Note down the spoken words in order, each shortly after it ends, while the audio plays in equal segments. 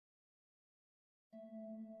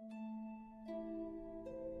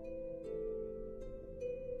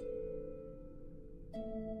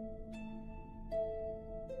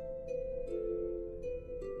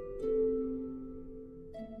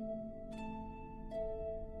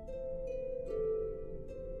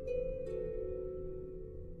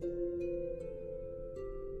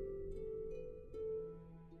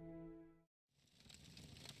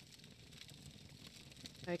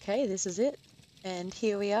Okay, this is it. And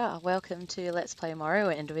here we are. Welcome to Let's Play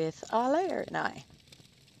Morrowind with Arrhlaya and I.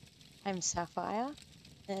 I'm Sapphire,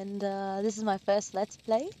 and this is my first Let's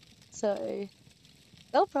Play, so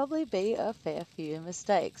there'll probably be a fair few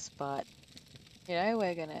mistakes, but, you know,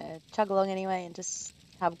 we're gonna chug along anyway and just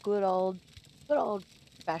have a good old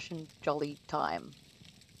fashioned jolly time.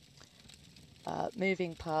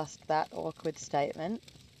 Moving past that awkward statement,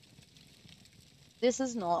 this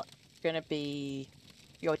is not gonna be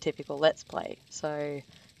your typical Let's Play. So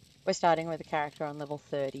we're starting with a character on level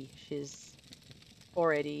 30. She's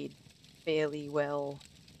already fairly well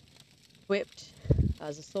equipped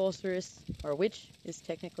as a sorceress, or a witch is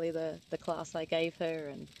technically the class I gave her,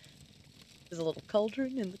 and there's a little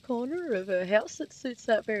cauldron in the corner of her house that suits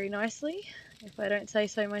that very nicely, if I don't say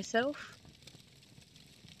so myself.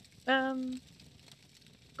 Got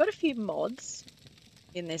a few mods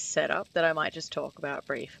in this setup that I might just talk about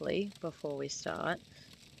briefly before we start.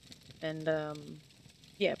 And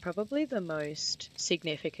yeah, probably the most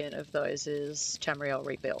significant of those is Tamriel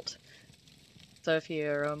Rebuilt. So if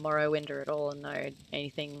you're a Morrowinder at all and know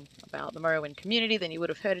anything about the Morrowind community, then you would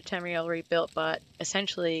have heard of Tamriel Rebuilt, but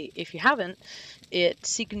essentially, if you haven't, it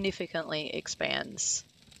significantly expands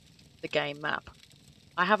the game map.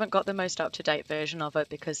 I haven't got the most up-to-date version of it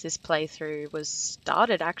because this playthrough was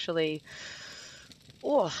started actually,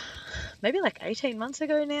 maybe like 18 months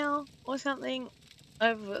ago now or something.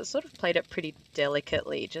 I've sort of played it pretty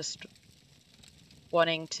delicately, just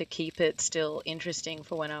wanting to keep it still interesting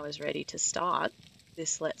for when I was ready to start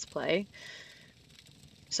this Let's Play.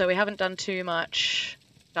 So we haven't done too much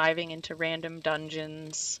diving into random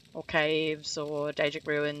dungeons or caves or Daedric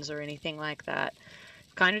ruins or anything like that.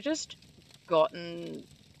 Kind of just gotten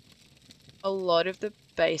a lot of the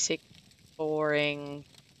basic, boring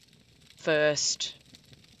first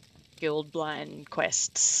guild blind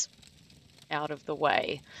quests out of the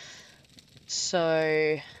way.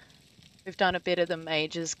 So we've done a bit of the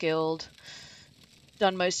Mages Guild,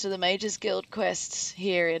 done most of the Mages Guild quests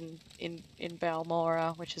here in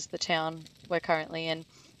Balmora, which is the town we're currently in.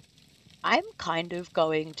 I'm kind of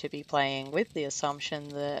going to be playing with the assumption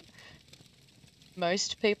that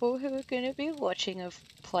most people who are going to be watching have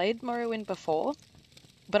played Morrowind before,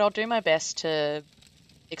 but I'll do my best to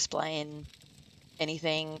explain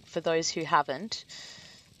anything for those who haven't.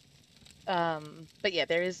 But yeah,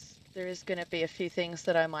 there is going to be a few things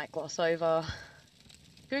that I might gloss over.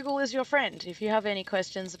 Google is your friend. If you have any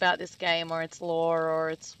questions about this game or its lore or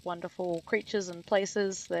its wonderful creatures and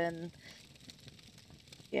places, then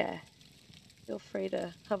yeah, feel free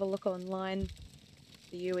to have a look online.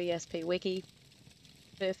 The UESP wiki.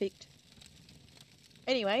 Perfect.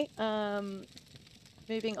 Anyway,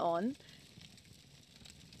 moving on.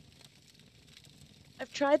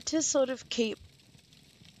 I've tried to sort of keep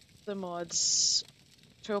the mods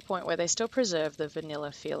to a point where they still preserve the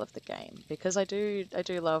vanilla feel of the game, because I do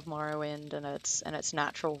love Morrowind and its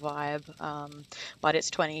natural vibe, but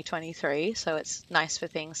it's 2023, so it's nice for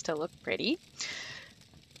things to look pretty.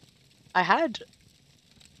 I had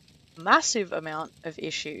a massive amount of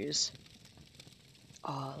issues,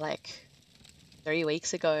 like 3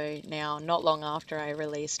 weeks ago now, not long after I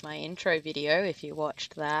released my intro video. If you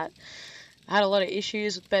watched that, I had a lot of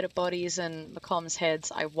issues with better bodies and Macom's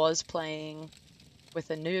heads. I was playing with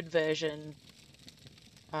a nude version,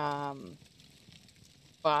 but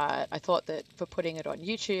I thought that for putting it on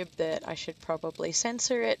YouTube that I should probably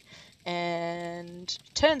censor it, and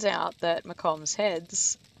turns out that Macom's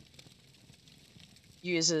heads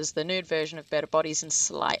uses the nude version of Better Bodies and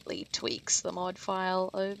slightly tweaks the mod file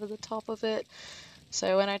over the top of it.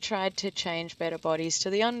 So when I tried to change Better Bodies to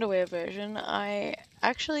the underwear version, I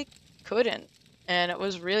actually couldn't, and it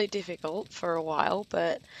was really difficult for a while,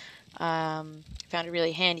 but found a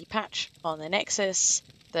really handy patch on the Nexus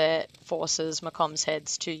that forces Macom's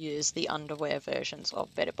heads to use the underwear versions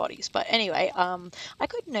of Better Bodies. But anyway, I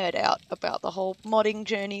could nerd out about the whole modding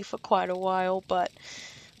journey for quite a while, but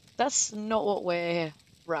that's not what we're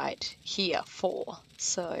right here for.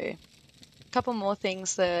 So a couple more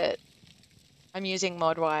things that I'm using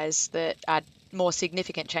mod-wise that add more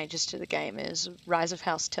significant changes to the game is Rise of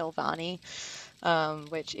House Telvanni,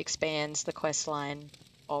 which expands the questline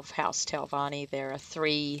of House Telvanni. There are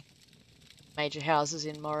 3 major houses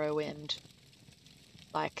in Morrowind,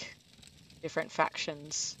 like different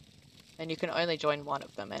factions, and you can only join one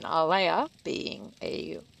of them. And Arrhlaya, being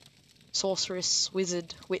a sorceress,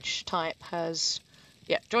 wizard, witch type, has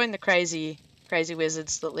joined the crazy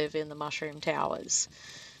wizards that live in the Mushroom Towers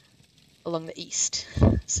along the east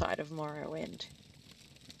side of Morrowind.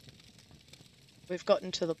 We've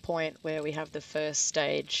gotten to the point where we have the first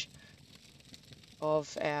stage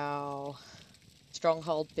of our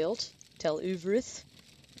stronghold built, Tel Uvirith.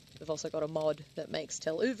 We've also got a mod that makes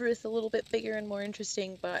Tel Uvirith a little bit bigger and more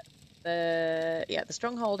interesting, but the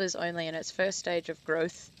stronghold is only in its first stage of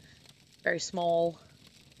growth. Very small.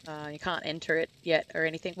 You can't enter it yet or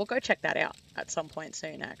anything. We'll go check that out at some point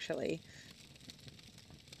soon, actually.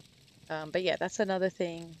 But yeah, that's another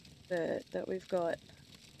thing that we've got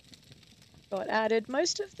added.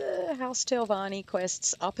 Most of the House Telvanni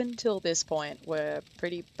quests up until this point were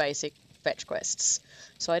pretty basic fetch quests,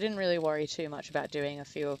 so I didn't really worry too much about doing a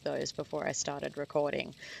few of those before I started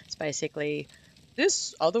recording. It's basically,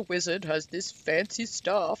 this other wizard has this fancy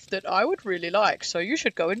staff that I would really like, so you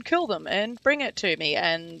should go and kill them and bring it to me,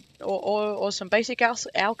 and or some basic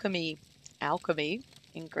alchemy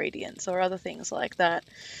ingredients or other things like that.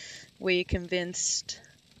 We convinced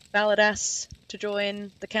Valadas to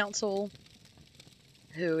join the council,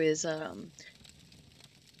 who is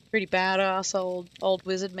pretty badass old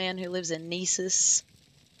wizard man who lives in Gnisis.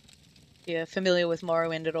 If you're familiar with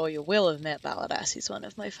Morrowind at all, you will have met Valadas. He's one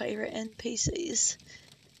of my favourite NPCs.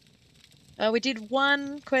 We did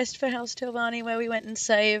one quest for House Telvanni where we went and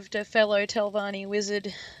saved a fellow Telvanni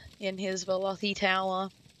wizard in his Velothi tower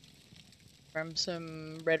from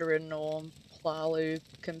some Redoran or Plalu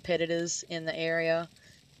competitors in the area.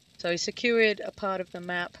 So we secured a part of the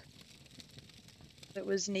map that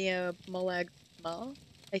was near Molagma,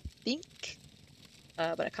 I think,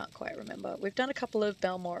 but I can't quite remember. We've done a couple of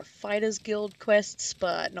Balmora Fighters Guild quests,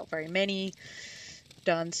 but not very many.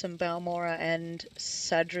 Done some Balmora and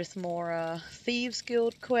Sadrith Mora Thieves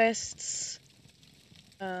Guild quests.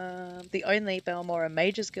 The only Balmora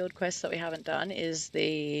Mages Guild quest that we haven't done is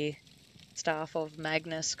the Staff of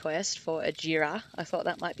Magnus quest for Ajira. I thought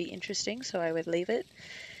that might be interesting, so I would leave it.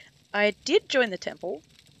 I did join the temple,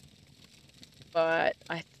 but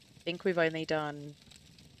I think we've only done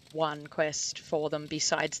one quest for them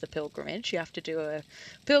besides the pilgrimage. You have to do a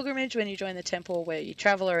pilgrimage when you join the temple where you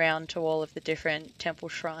travel around to all of the different temple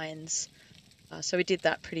shrines. So we did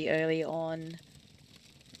that pretty early on.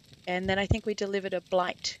 And then I think we delivered a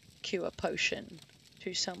blight cure potion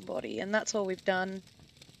to somebody, and that's all we've done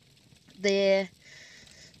there.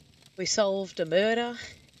 We solved a murder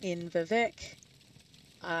in Vivek.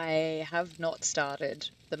 I have not started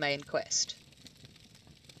the main quest.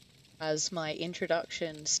 As my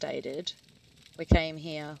introduction stated, we came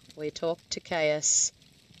here, we talked to Chaos,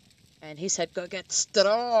 and he said, go get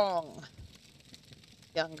strong,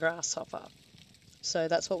 young grasshopper. So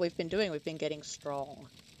that's what we've been doing, we've been getting strong.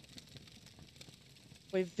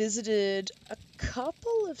 We've visited a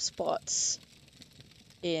couple of spots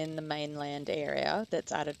in the mainland area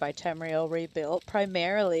that's added by Tamriel Rebuilt,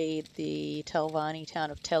 primarily the Telvanni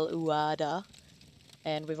town of Tel Uada,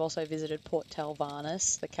 and we've also visited Port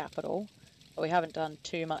Telvannis, the capital, but we haven't done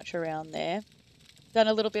too much around there. Done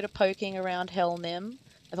a little bit of poking around Helnim.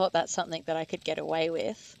 I thought that's something that I could get away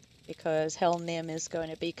with, because Helnim is going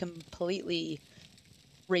to be completely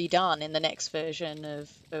redone in the next version of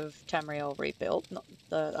Tamriel Rebuilt. Not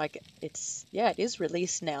the it is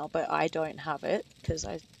released now, but I don't have it because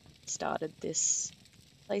I started this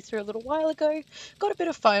playthrough a little while ago. Got a bit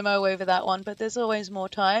of FOMO over that one, but there's always more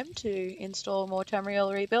time to install more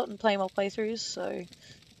Tamriel Rebuilt and play more playthroughs. So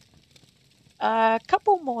a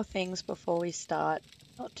couple more things before we start.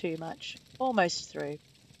 Not too much. Almost through.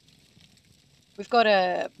 We've got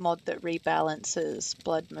a mod that rebalances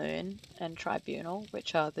Bloodmoon and Tribunal,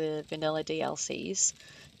 which are the vanilla DLCs.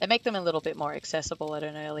 They make them a little bit more accessible at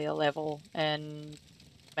an earlier level and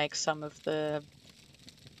make some of the...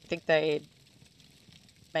 I think they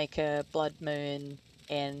make a Bloodmoon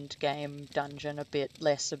end game dungeon a bit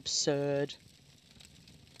less absurd.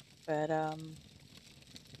 But,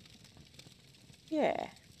 yeah.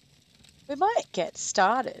 We might get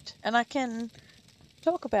started, and I can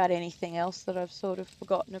talk about anything else that I've sort of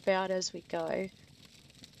forgotten about as we go.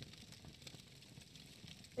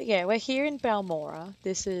 But yeah, we're here in Balmora.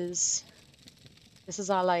 This is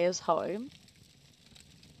Arrhlaya's home.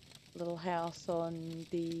 Little house on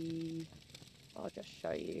the... I'll just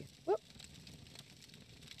show you. Whoop.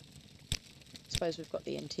 Suppose we've got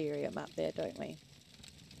the interior map there, don't we?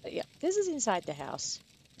 But yeah, this is inside the house.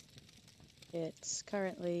 It's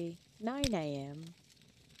currently 9 AM.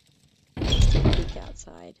 Peek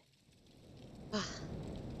outside.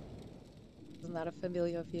 Isn't that a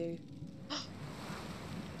familiar view?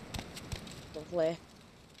 Lovely.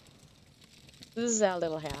 This is our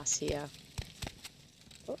little house here.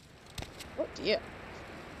 Oh dear.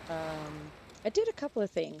 I did a couple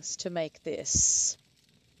of things to make this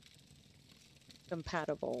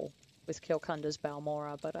compatible with Kilcunda's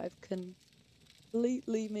Balmora, but I've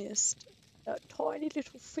completely missed that tiny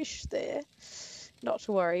little fish there. not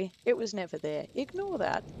to worry. It was never there. Ignore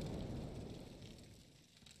that.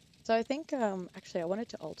 So I think, actually I wanted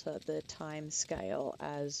to alter the time scale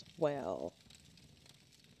as well.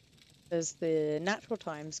 Because the natural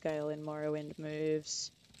time scale in Morrowind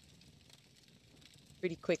moves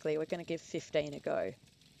pretty quickly. We're going to give 15 a go.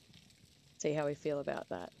 See how we feel about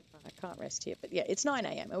that. I can't rest here, but yeah, it's 9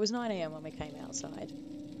 AM. It was 9 AM when we came outside.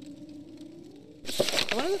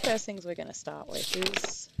 So one of the first things we're going to start with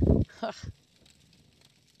is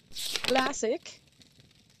classic.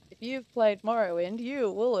 If you've played Morrowind,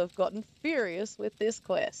 you will have gotten furious with this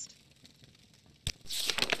quest.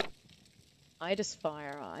 Idis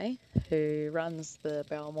FireEye, who runs the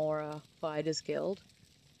Balmora Fighters Guild,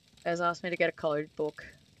 has asked me to get a code book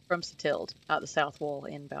from Setild at the South Wall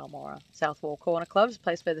in Balmora. South Wall Corner Club is a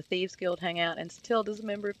place where the Thieves Guild hang out, and Setild is a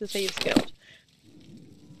member of the Thieves Guild.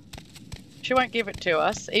 She won't give it to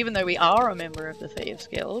us, even though we are a member of the Thieves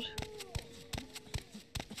Guild.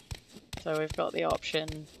 So we've got the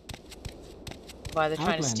option of either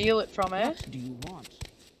trying to steal it from her, what do you want?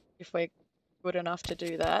 if we're good enough to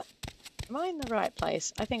do that. Am I in the right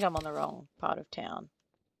place? I think I'm on the wrong part of town.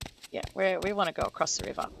 Yeah, we want to go across the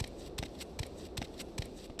river.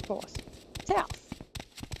 Of course. South.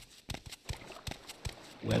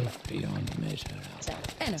 Wealth beyond measure.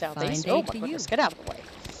 South. And a Southeast. fine Oh day my to goodness, you. get out of the way.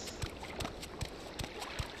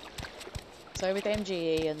 So with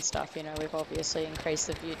MGE and stuff, you know, we've obviously increased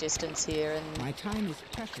the view distance here, and My time is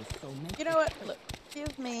precious, so make you know what? Look,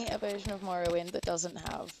 give me a version of Morrowind that doesn't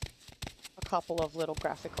have a couple of little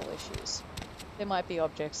graphical issues. There might be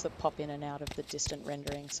objects that pop in and out of the distant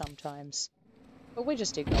rendering sometimes, but we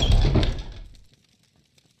just ignore that.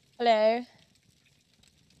 Hello.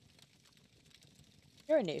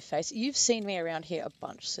 You're a new face. You've seen me around here a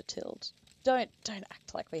bunch, Setild. Don't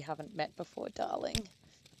act like we haven't met before, darling.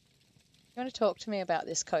 You want to talk to me about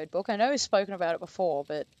this code book? I know we've spoken about it before,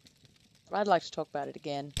 but I'd like to talk about it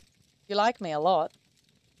again. You like me a lot.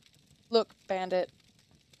 Look, Bandit,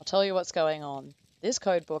 I'll tell you what's going on. This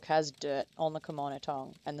code book has dirt on the Kimono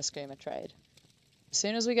Tongue and the Skooma trade. As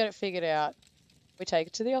soon as we get it figured out, we take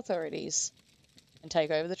it to the authorities and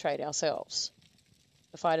take over the trade ourselves.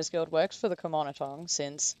 The Fighters Guild works for the Kimono Tongue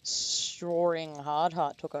since Soaring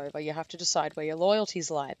Hardheart took over. You have to decide where your loyalties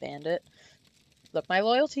lie, Bandit. Look, my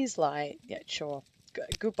loyalties lie... Yeah, sure.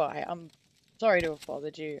 Goodbye. I'm sorry to have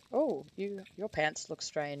bothered you. Oh, your pants look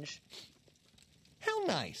strange. How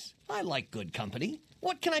nice. I like good company.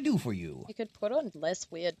 What can I do for you? You could put on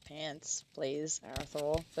less weird pants, please,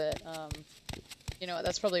 Arrhlaya. But, you know what?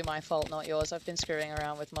 That's probably my fault, not yours. I've been screwing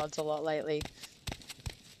around with mods a lot lately.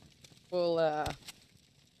 We'll,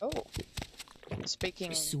 Oh.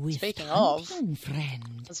 Speaking of... Friend.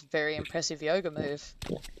 That's a very impressive yoga move.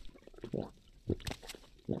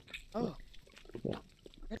 Oh.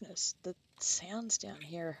 Goodness, the sounds down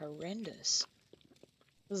here are horrendous.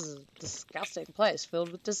 This is a disgusting place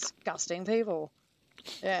filled with disgusting people.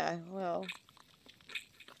 Yeah, well...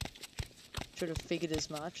 Should have figured as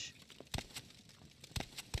much.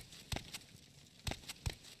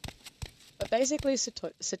 But basically,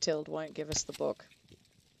 Setild won't give us the book.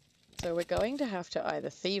 So we're going to have to either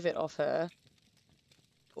thieve it off her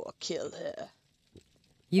or kill her.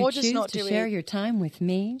 You Or just choose not to do share any- your time with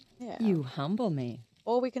me? Yeah. You humble me.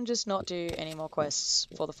 Or we can just not do any more quests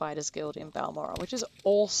for the Fighters Guild in Balmora, which is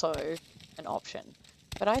also an option.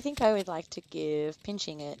 But I think I would like to give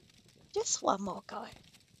pinching it just one more go.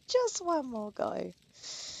 Just one more go.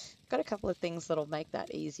 Got a couple of things that'll make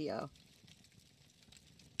that easier.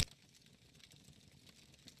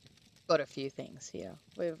 Got a few things here.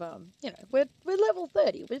 We've you know, we're level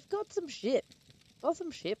 30. We've got some shit. Got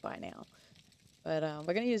some shit by now. But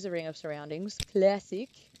we're gonna use the Ring of Surroundings, classic,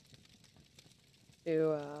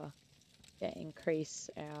 to increase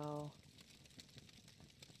our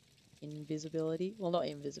invisibility. Well, not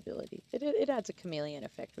invisibility. It adds a chameleon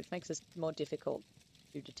effect, which makes us more difficult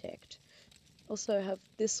to detect. Also have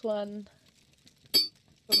this one.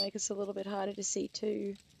 Will make us a little bit harder to see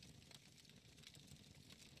too.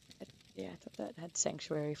 Yeah, I thought that had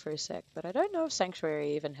Sanctuary for a sec, but I don't know if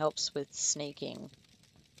Sanctuary even helps with sneaking.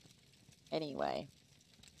 Anyway.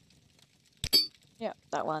 Yeah,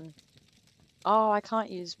 that one. Oh, I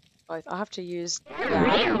can't use both. I have to use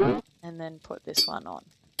that and then put this one on.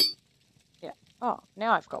 Yeah. Oh,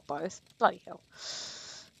 now I've got both. Bloody hell.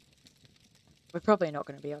 We're probably not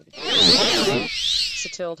going to be able to do it.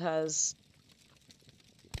 Setild has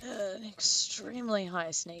an extremely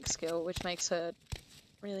high sneak skill, which makes her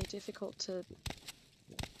really difficult to...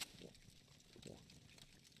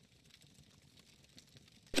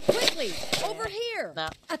 Quickly! Over here! Nah.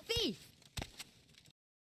 A thief!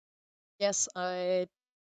 Yes, I...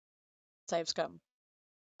 Save scum.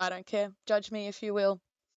 I don't care. Judge me if you will.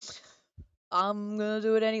 I'm gonna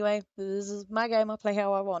do it anyway. This is my game. I play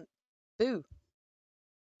how I want. Boo.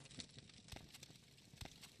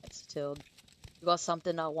 That's Tilde. You got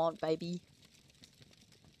something I want, baby.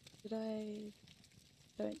 Did I?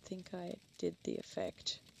 Don't think I did the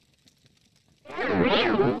effect.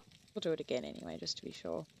 We'll do it again anyway, just to be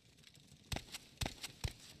sure.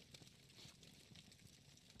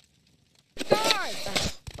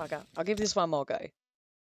 Bugger. I'll give this one more go.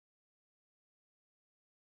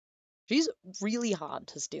 She's really hard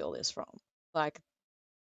to steal this from. Like,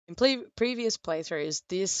 in previous playthroughs,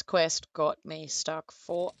 this quest got me stuck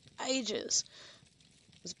for ages.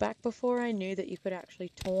 It was back before I knew that you could actually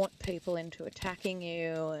taunt people into attacking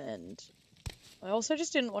you, and I also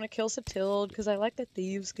just didn't want to kill Tilde because I like the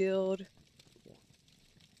Thieves Guild.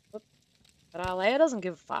 But Arrhlaya doesn't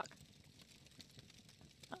give a fuck.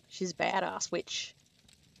 She's a badass witch.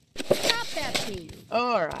 Stop that thief!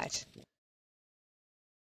 Alright.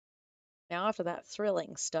 Now after that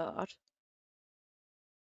thrilling start,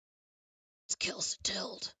 let's kill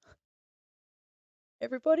Tilde.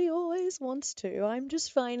 Everybody always wants to. I'm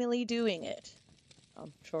just finally doing it.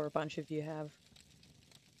 I'm sure a bunch of you have.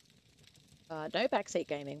 No backseat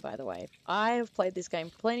gaming, by the way. I have played this game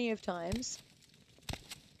plenty of times.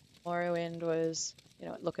 Morrowind was, you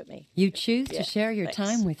know, look at me. You choose to share your thanks.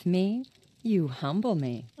 time with me? You humble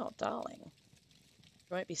me. Oh, darling.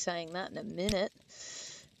 You won't be saying that in a minute.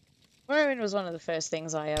 Morrowind was one of the first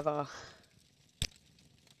things I ever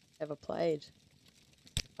played.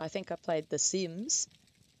 I think I played The Sims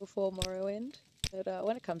before Morrowind, but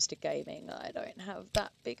when it comes to gaming, I don't have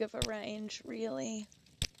that big of a range, really.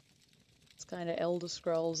 It's kind of Elder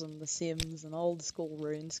Scrolls and The Sims and old school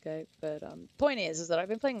RuneScape, but point is that I've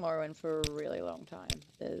been playing Morrowind for a really long time.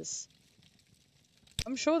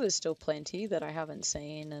 I'm sure there's still plenty that I haven't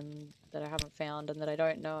seen and that I haven't found and that I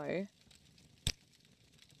don't know.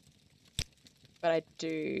 But I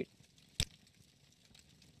do...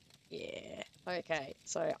 Yeah. Okay,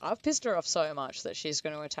 so I've pissed her off so much that she's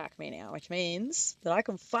going to attack me now, which means that I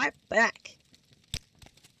can fight back.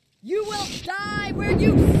 You will die where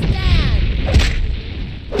you stand!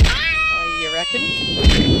 Oh, you reckon?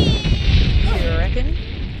 You reckon?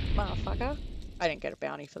 Motherfucker. I didn't get a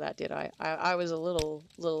bounty for that, did I? I was a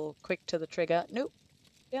little quick to the trigger. Nope.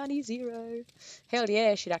 Bounty 0. Hell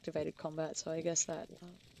yeah, she'd activated combat, so I guess that...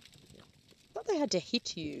 I thought they had to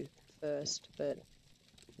hit you first, but...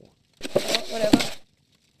 Oh, whatever.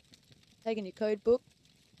 Taking your code book.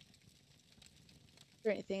 Is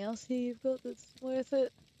there anything else here you've got that's worth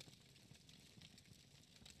it?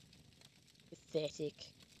 Pathetic.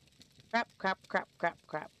 Crap, crap, crap, crap,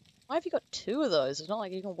 crap. Why have you got 2 of those? It's not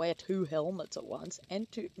like you can wear 2 helmets at once.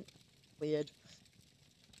 And 2... Weird.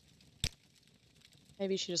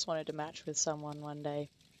 Maybe she just wanted to match with someone one day.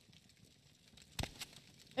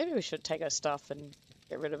 Maybe we should take her stuff and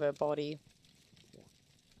get rid of her body.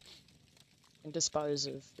 And dispose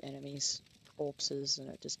of enemies' corpses, and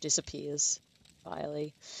it just disappears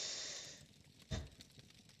entirely.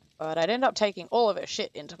 But I'd end up taking all of her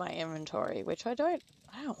shit into my inventory, which I don't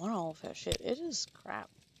want all of her shit. It is crap.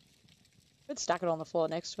 I'd stack it on the floor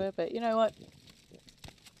next to her, but you know what?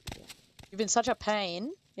 You've been such a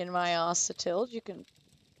pain in my ass, Tilde. You can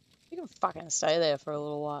fucking stay there for a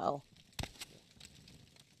little while.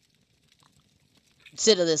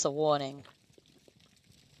 Consider this a warning.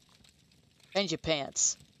 Change your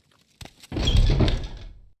pants.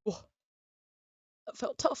 Oh, that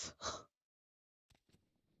felt tough.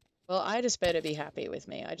 Well, I just better be happy with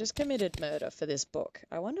me. I just committed murder for this book.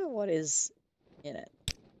 I wonder what is in it.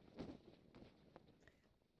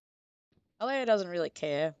 Arrhlaya doesn't really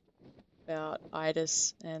care about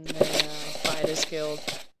Idis and the Fighters Guild.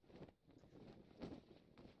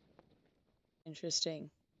 Interesting.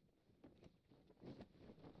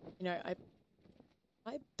 You know,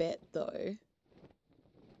 I bet, though,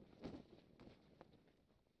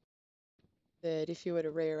 that if you were to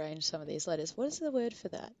rearrange some of these letters... What is the word for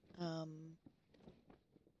that? I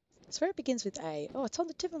swear it begins with A. Oh, it's on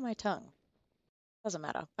the tip of my tongue. Doesn't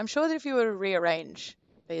matter. I'm sure that if you were to rearrange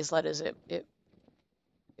these letters, it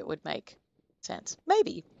would make sense.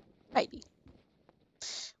 Maybe. Maybe.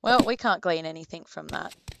 Well, we can't glean anything from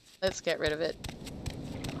that. Let's get rid of it.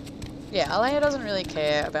 Yeah, Arrhlaya doesn't really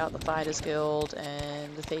care about the Fighters Guild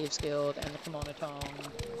and the Thieves Guild and the Commonotong.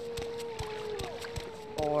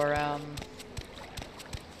 Or,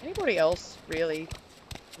 anybody else, really,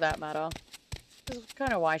 for that matter. This is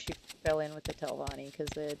kind of why she fell in with the Telvanni, because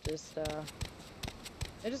they're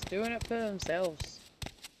just doing it for themselves.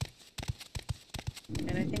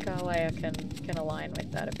 And I think Arrhlaya can align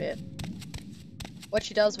with that a bit. What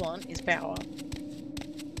she does want is power.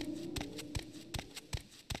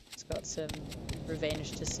 some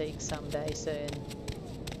revenge to seek someday soon.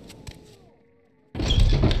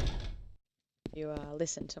 If you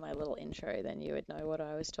listened to my little intro, then you would know what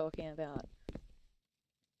I was talking about.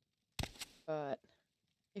 But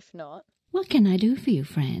if not... What can I do for you,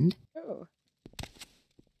 friend? Oh.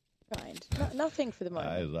 Kind. Nothing for the moment.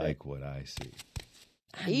 I like what I see.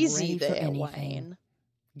 I'm Easy ready for there, anything. Wayne.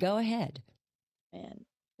 Go ahead. Man,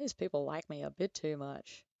 these people like me a bit too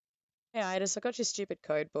much. Hey, Idis, I got your stupid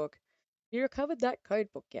code book. You recovered that code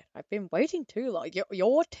book yet? I've been waiting too long.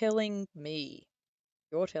 You're telling me.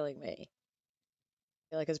 You're telling me. I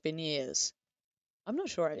feel like it's been years. I'm not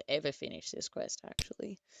sure I've ever finished this quest,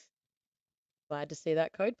 actually. Glad to see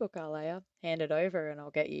that code book, Arrhlaya. Hand it over and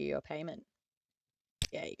I'll get you your payment.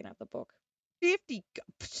 Yeah, you can have the book. 50...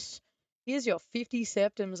 Here's your 50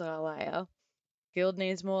 septims, Arrhlaya. Guild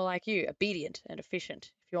needs more like you, obedient and efficient.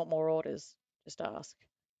 If you want more orders, just ask.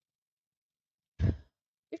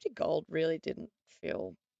 50 gold really didn't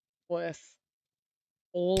feel worth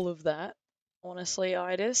all of that, honestly,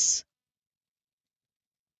 Idis.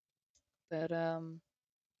 But,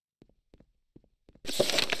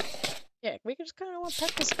 yeah, we just kind of want to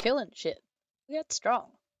practice killing shit. We get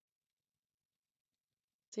strong.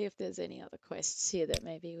 See if there's any other quests here that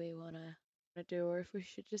maybe we want to do, or if we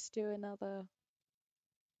should just do another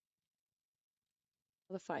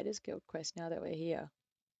Fighters Guild quest now that we're here.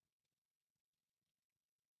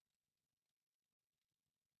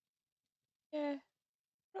 Yeah,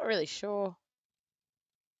 not really sure.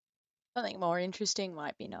 Something more interesting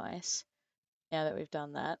might be nice now that we've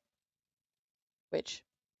done that, which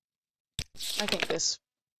I think this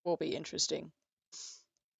will be interesting.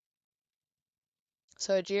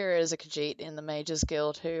 So Jira is a Khajiit in the Mages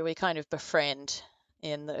Guild who we kind of befriend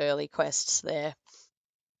in the early quests there.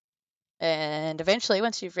 And eventually,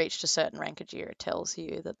 once you've reached a certain rank, Jira tells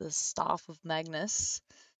you that the Staff of Magnus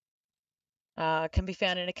can be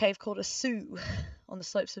found in a cave called Assu on the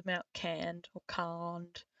slopes of Mount Kand, or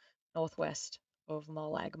Kand, northwest of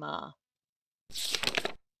Molagmar.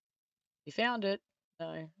 You found it?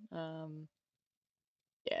 No.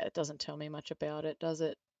 Yeah, it doesn't tell me much about it, does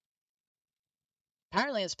it?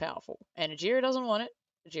 Apparently it's powerful, and Ajira doesn't want it.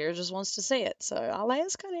 Ajira just wants to see it, so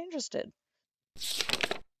Arrhlaya's kind of interested.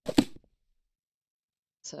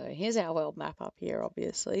 So here's our world map up here,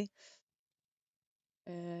 obviously.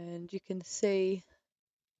 And you can see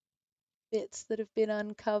bits that have been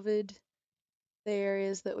uncovered, the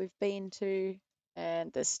areas that we've been to,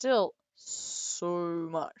 and there's still so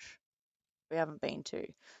much we haven't been to.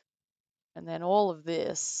 And then all of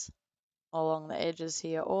this, along the edges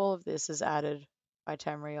here, all of this is added by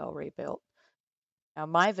Tamriel Rebuilt. Now,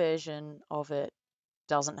 my version of it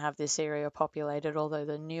doesn't have this area populated, although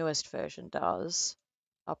the newest version does.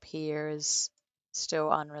 Up here is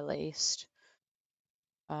still unreleased.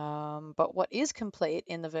 But what is complete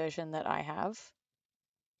in the version that I have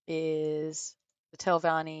is the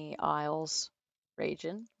Telvanni Isles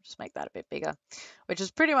region. Just make that a bit bigger, which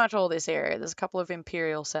is pretty much all this area. There's a couple of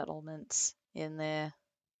imperial settlements in there,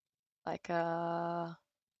 like oh,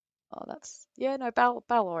 that's no,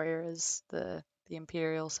 Balmora is the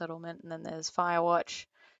imperial settlement, and then there's Firewatch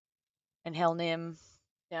and Helnim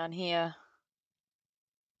down here.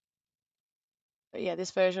 But yeah,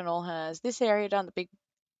 this version all has this area down the big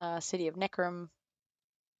city of Necrum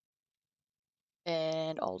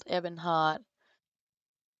and Old Ebonheart,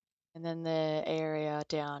 and then the area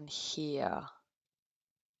down here,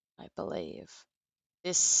 I believe.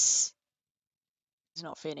 This is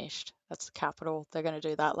not finished. That's the capital. They're going to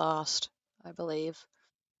do that last, I believe.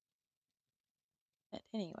 But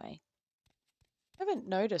anyway, I haven't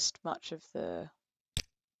noticed much of the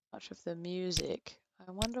music.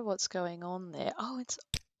 I wonder what's going on there. Oh, it's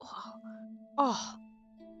oh.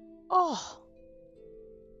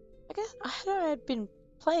 I guess I had been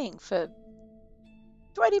playing for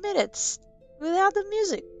 20 minutes without the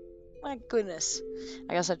music. My goodness.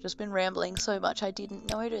 I guess I've just been rambling so much I didn't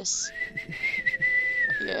notice.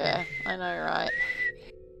 Yeah, I know, right?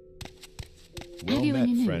 Well Have you met,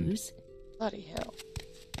 any friend. news? Bloody hell.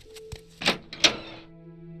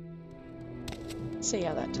 See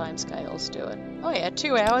how that timescale's doing. Oh yeah,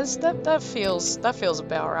 2 hours. That feels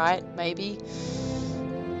about right, maybe.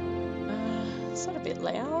 Is that a bit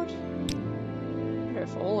loud? I wonder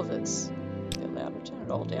if all of it's a bit loud. We'll turn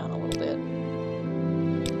it all down a little bit.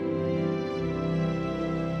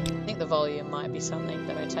 I think the volume might be something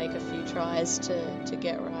that I take a few tries to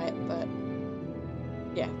get right, but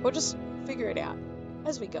yeah, we'll just figure it out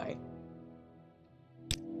as we go.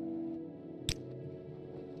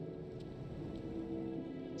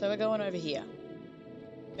 So we're going over here.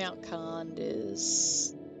 Mount Kand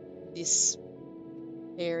is this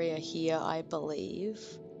area here, I believe.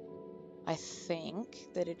 I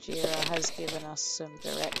think that Ajira has given us some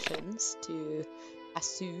directions to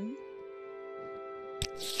Assu.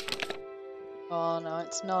 Oh no,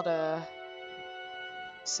 it's not a...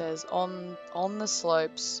 It says on the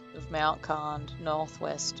slopes of Mount Khand,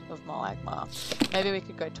 northwest of Malagmar. Maybe we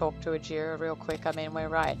could go talk to Ajira real quick. I mean, we're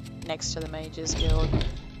right next to the Mages Guild.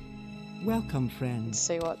 Welcome, friends.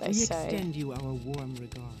 See what they we say. extend you our warm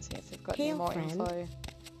regards. See if they've got any more info.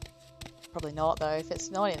 Probably not though, if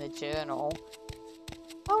it's not in the journal.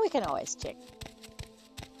 Oh, we can always check.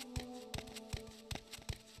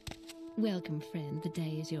 Welcome, friend. The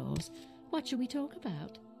day is yours. What shall we talk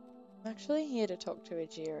about? I'm actually here to talk to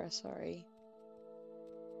Ajira, sorry.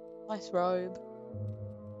 Nice robe.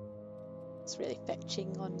 It's really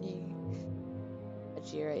fetching on you.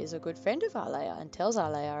 Ajira is a good friend of Arrhlaya and tells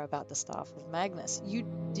Arrhlaya about the Staff of Magnus. You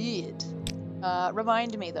did.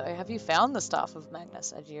 Remind me though, have you found the Staff of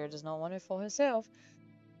Magnus? Ajira does not want it for herself.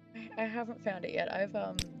 I haven't found it yet.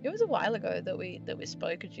 It was a while ago that we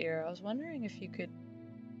spoke, Ajira. I was wondering if you could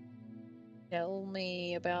tell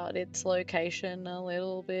me about its location a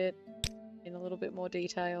little bit, in a little bit more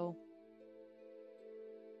detail.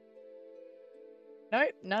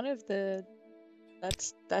 Nope, none of the...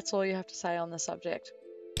 That's all you have to say on the subject.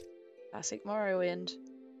 Classic Morrowind.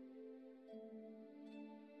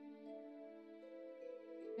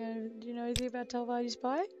 Do you know anything about Telvanni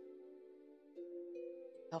spy?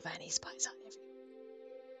 Telvanni spies aren't everywhere.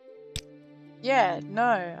 Yeah,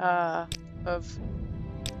 no,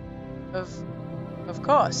 of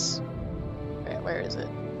course. Where is it?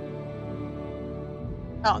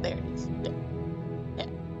 Oh, there it is. Yeah. Yeah.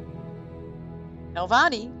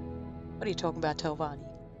 Telvanni? What are you talking about, Telvanni?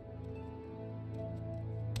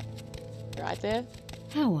 Right there?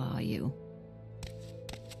 How are you?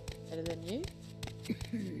 Better than you?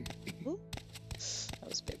 Ooh. That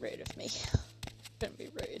was a bit rude of me. Don't be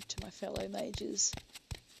rude to my fellow mages.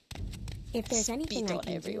 If there's anything Spit I on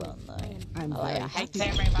can everyone, do, though. I'm Arrhlaya very hates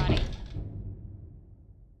happy. everybody.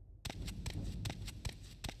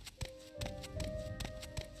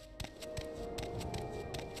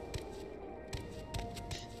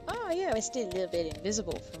 Oh yeah, we're still a little bit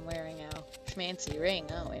invisible from wearing our schmancy ring,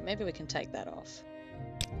 aren't we? Maybe we can take that off.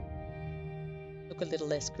 Look a little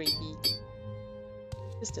less creepy.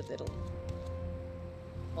 Just a little.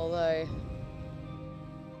 Although...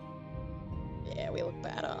 yeah, we look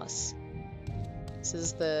badass. This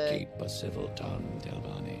is the Keep a civil tongue,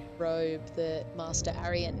 Telvanni. robe that Master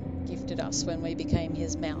Arian gifted us when we became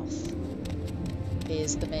his mouth. He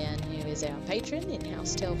is the man who is our patron in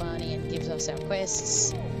House Telvanni and gives us our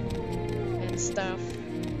quests and stuff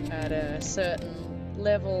at a certain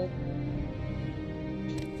level.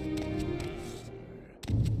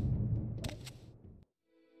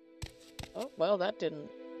 Oh, well, that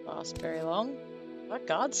didn't last very long. That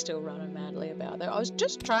guard's still running madly about there. I was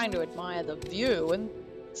just trying to admire the view and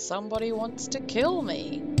somebody wants to kill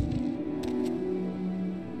me.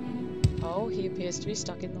 Oh, he appears to be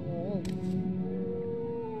stuck in the wall.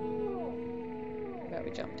 How about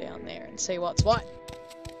we jump down there and see what's what?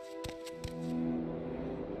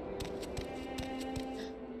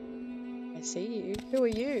 I see you. Who are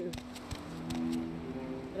you?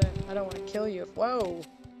 I don't want to kill you. Whoa!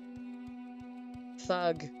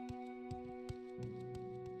 Thug.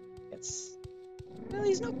 Well,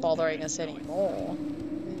 he's not bothering us anymore.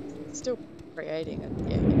 He's still creating it.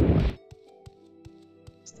 Yeah, anyway.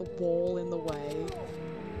 It's the wall in the way.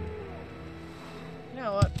 You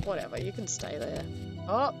know what? Whatever, you can stay there.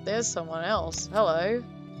 Oh, there's someone else. Hello.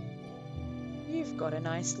 You've got a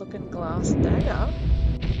nice looking glass dagger.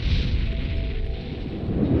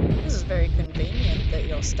 This is very convenient that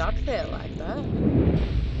you're stuck there like that.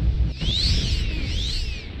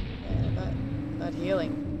 Yeah, that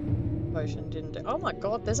healing potion didn't do. Oh my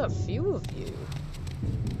god, there's a few of you.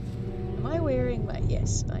 Am I wearing my...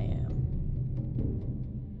 yes, I am.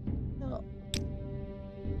 Oh.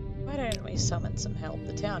 Why don't we summon some help?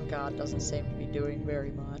 The town guard doesn't seem to be doing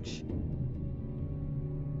very much.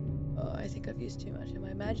 Oh, I think I've used too much of my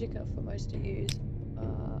magicka for most to use.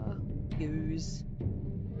 Use.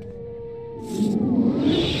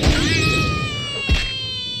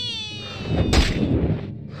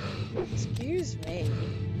 Excuse me.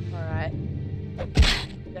 Alright.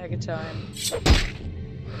 Dagger time.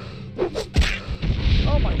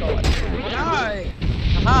 Oh my god. No!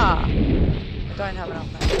 Aha! I don't have enough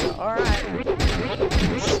magicka. Alright.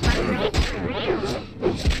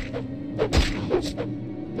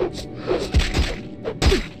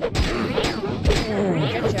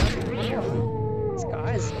 Getcha. This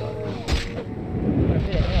guy's got a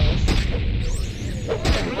bit of health.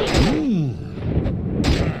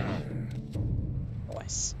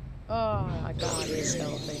 choice. Oh, my god, he is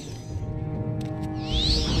helping.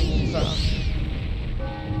 Weaver.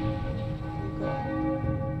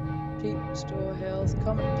 Cheap store health,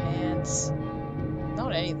 common pants.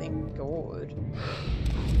 Not anything good.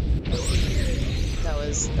 That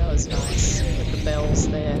was nice with the bells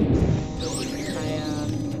there.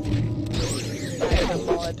 I have a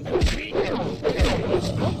mod.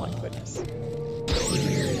 Oh my goodness.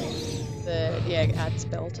 That adds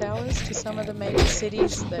bell towers to some of the major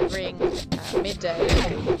cities that ring at midday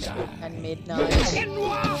and midnight. I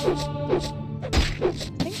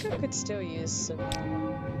think I could still use some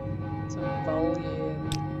volume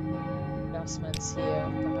adjustments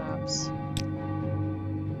here, perhaps.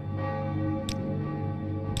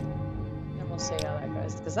 And we'll see how that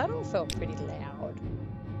goes, because that all felt pretty loud.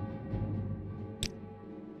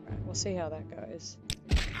 Right, we'll see how that goes.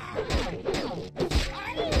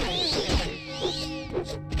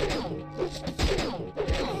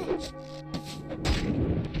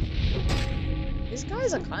 These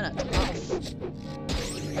guys are kind of tough.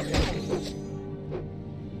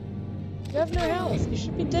 You have no health. You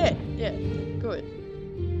should be dead. Yeah, good.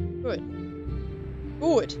 Good.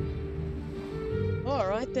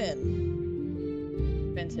 Alright then.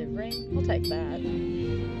 Expensive ring. I'll take that.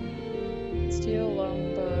 Steel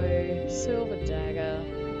longbow. Silver dagger.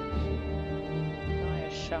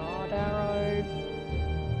 Shard arrow.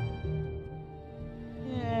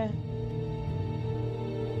 Yeah.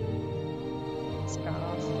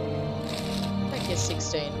 Scarf. Thank you,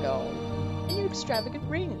 16 gold. A new extravagant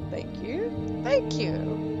ring. Thank you. Thank you.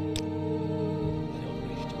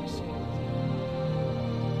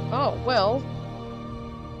 Oh, well.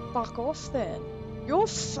 Fuck off then. Your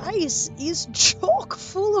face is chock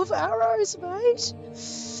full of arrows, mate.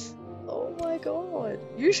 Oh my god.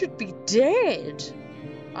 You should be dead.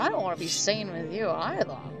 I don't want to be seen with you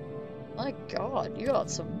either. My god, you got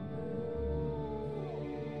some...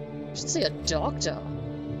 You should see a doctor.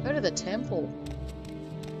 Go to the temple.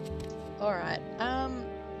 Alright,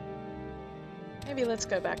 maybe let's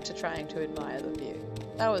go back to trying to admire the view.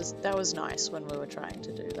 That was nice when we were trying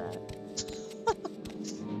to do that.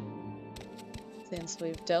 Since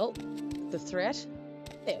we've dealt with the threat.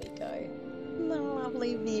 There we go. The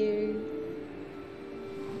lovely view.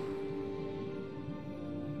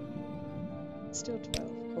 Still 12.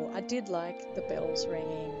 Cool. I did like the bells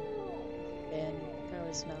ringing. Then that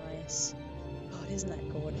was nice. God, isn't that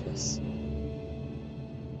gorgeous?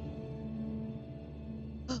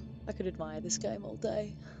 I could admire this game all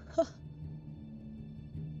day.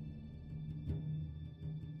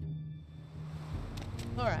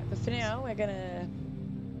 Alright, but for now we're gonna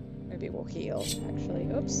maybe we'll heal actually.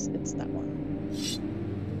 Oops, it's that one.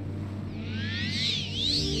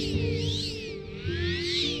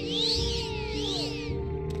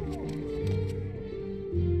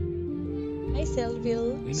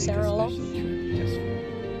 Saraloff.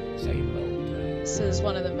 This is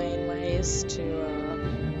one of the main ways to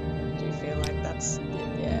do you feel like that's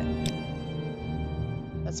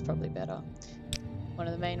probably better. One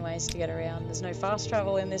of the main ways to get around. There's no fast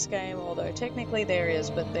travel in this game, although technically there is,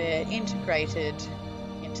 but they're integrated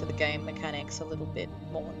into the game mechanics a little bit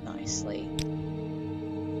more nicely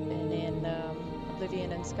than in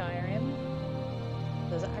Oblivion and Skyrim.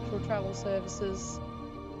 There's actual travel services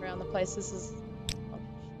around the place. This is, I'll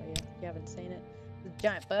show you if you haven't seen it. There's a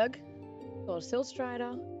giant bug called a Silt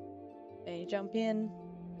Strider, and you jump in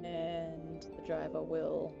and the driver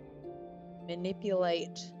will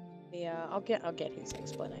manipulate the I'll get his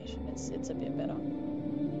explanation. It's a bit better.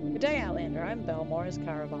 Good day, Outlander. I'm Balmora's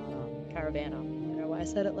Caravaner. I don't know why I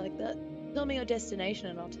said it like that. Tell me your destination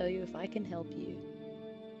and I'll tell you if I can help you.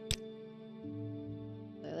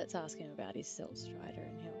 So let's ask him about his Silt Strider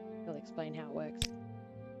and he'll explain how it works.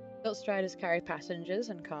 Silt Striders carry passengers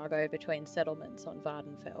and cargo between settlements on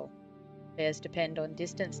Vardenfell. Fares depend on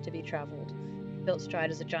distance to be travelled. Silt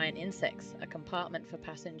Striders are giant insects. A compartment for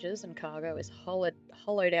passengers and cargo is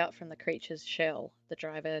hollowed out from the creature's shell. The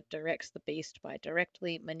driver directs the beast by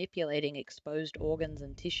directly manipulating exposed organs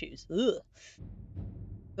and tissues. Ugh.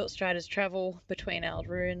 Silt Striders travel between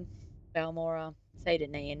Aldrune, Balmora, Seyda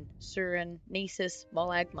Neen, Suran, Gnisis,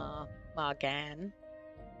 Molag Mar, Margan,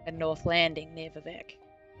 and North Landing near Vivek.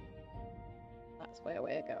 That's where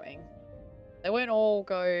we're going. They won't all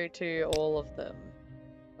go to all of them.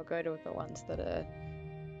 They'll go to the ones that are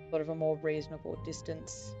sort of a more reasonable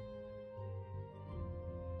distance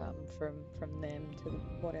from them to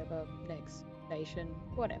whatever next station,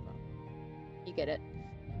 whatever. You get it.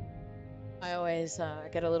 I always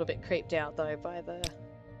get a little bit creeped out though by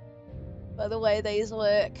the way these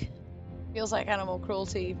work. Feels like animal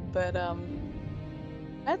cruelty, but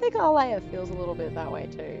I think Arrhlaya feels a little bit that way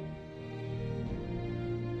too.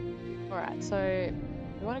 Alright, so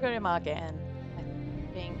we want to go to Margan. I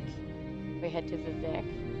think we head to Vivek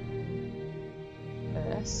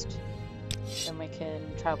first, then we can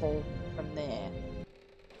travel from there.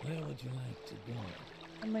 Where would you like to go?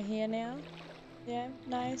 And we're here now. Yeah,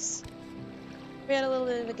 nice. We had a little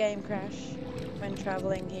bit of a game crash when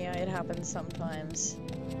traveling here. It happens sometimes.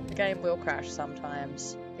 The game will crash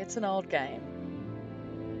sometimes. It's an old game.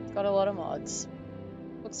 It's got a lot of mods.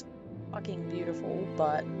 Looks fucking beautiful,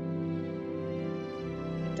 but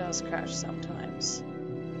it does crash sometimes.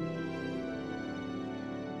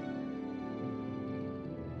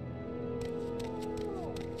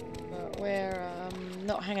 But we're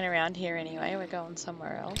not hanging around here anyway. We're going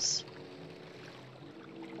somewhere else.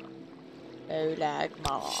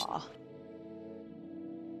 Olagma.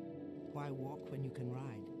 Why walk when you can ride?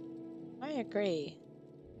 I agree.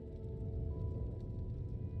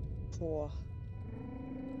 Poor.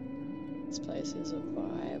 This place is a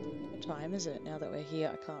vibe. What time is it? Now that we're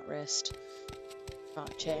here, I can't rest.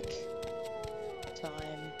 Can't check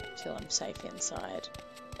time till I'm safe inside.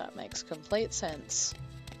 That makes complete sense.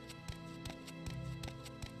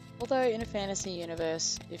 Although in a fantasy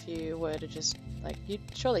universe, if you were to just like,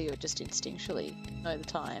 surely you would just instinctually know the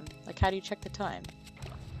time. Like, how do you check the time?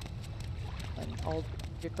 An old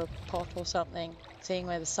ripper pot or something, seeing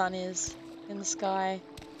where the sun is in the sky.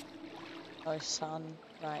 No sun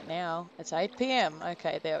right now. It's 8 PM.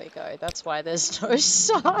 Okay, there we go. That's why there's no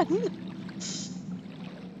sun.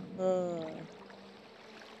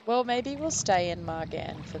 Well, maybe we'll stay in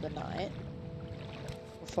Margan for the night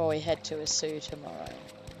before we head to Assu tomorrow.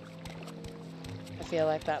 I feel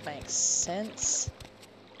like that makes sense.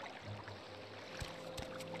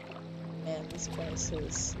 Man, this place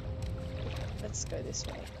is... Let's go this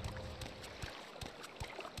way.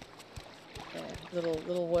 Yeah,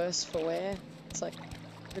 little worse for wear. It's like,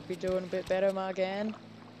 could be doing a bit better, Margan.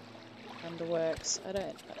 Underworks.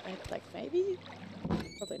 I like, maybe?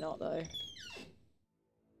 Probably not, though.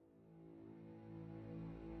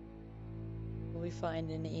 Will we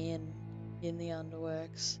find an inn in the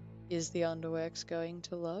Underworks? Is the Underworks going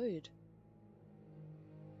to load?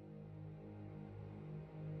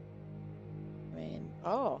 I mean,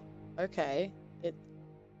 oh, okay.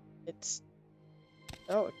 It's,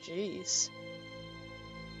 oh, jeez.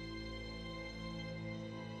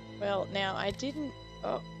 Well, now I didn't,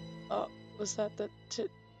 oh, was that the,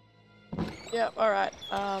 yeah, alright,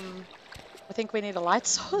 I think we need a light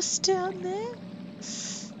source down there.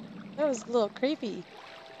 That was a little creepy.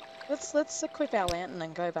 Let's equip our lantern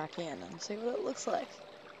and go back in and see what it looks like.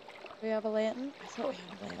 Do we have a lantern? I thought we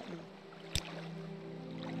had a lantern.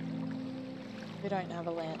 We don't have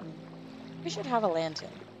a lantern. We should have a lantern.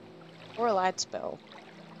 Or a light spell.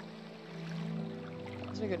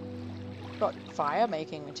 So we could... got fire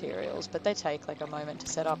making materials, but they take like a moment to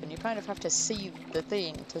set up and you kind of have to see the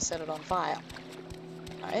thing to set it on fire.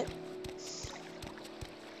 Right?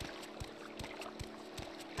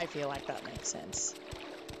 I feel like that makes sense.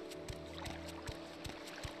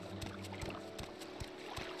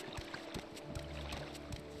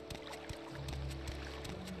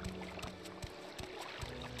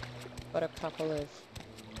 Got a couple of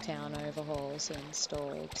town overhauls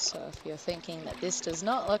installed, so if you're thinking that this does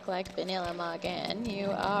not look like vanilla Margan,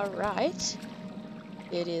 you are right.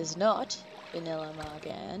 It is not vanilla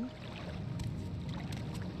Margan.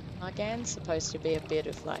 Margan's supposed to be a bit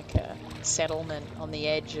of like a settlement on the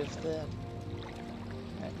edge of the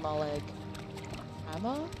Moleg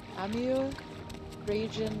Amur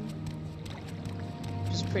region,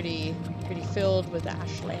 which is pretty filled with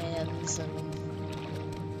Ashlands and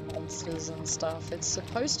monsters and stuff. It's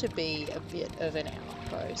supposed to be a bit of an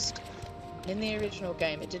outpost. In the original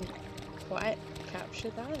game, it didn't quite capture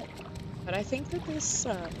that, but I think that this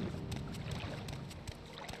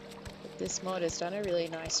mod has done a really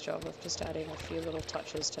nice job of just adding a few little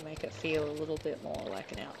touches to make it feel a little bit more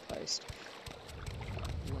like an outpost.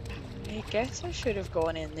 I guess I should have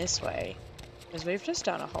gone in this way, because we've just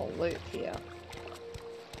done a whole loop here.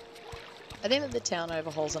 I think that the town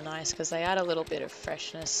overhauls are nice because they add a little bit of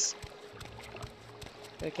freshness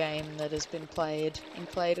to a game that has been played and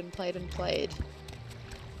played and played and played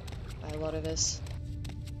by a lot of us.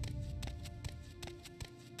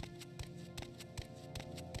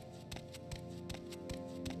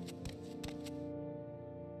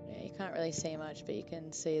 Yeah, you can't really see much, but you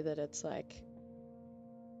can see that it's like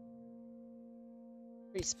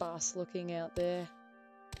pretty sparse looking out there.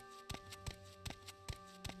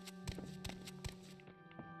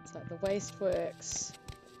 Like the wasteworks.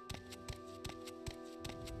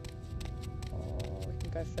 Oh, we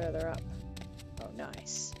can go further up. Oh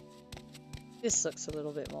Nice. This looks a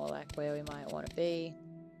little bit more like where we might want to be.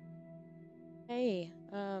 Hey,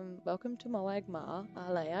 welcome to Molag Mar,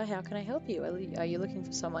 Arrhlaya. How can I help you? Are you looking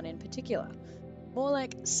for someone in particular? More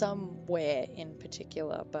like somewhere in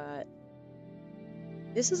particular, but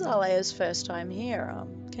this is Arrhlaya's first time here.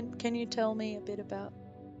 Can you tell me a bit about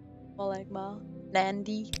Molag Mar?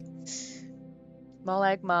 Nandi?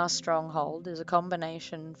 Molag Mar Stronghold is a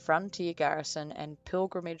combination frontier garrison and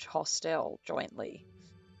pilgrimage hostel jointly.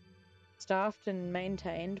 Staffed and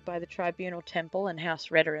maintained by the Tribunal Temple and House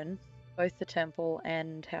Redoran, both the Temple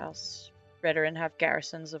and House Redoran have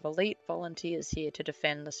garrisons of elite volunteers here to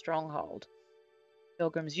defend the stronghold.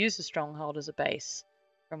 Pilgrims use the stronghold as a base,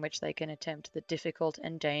 from which they can attempt the difficult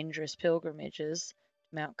and dangerous pilgrimages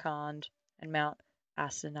to Mount Khand and Mount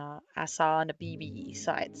Asanabibi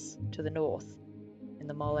sites to the north in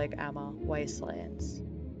the Molag Ama wastelands.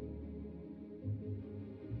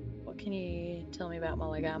 What can you tell me about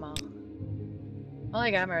Molag Ama?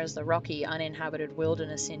 Molag Ama is the rocky, uninhabited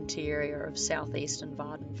wilderness interior of southeastern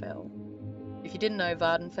Vvardenfell. If you didn't know,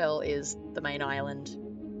 Vvardenfell is the main island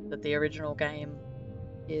that the original game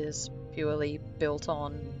is purely built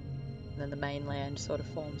on, and then the mainland sort of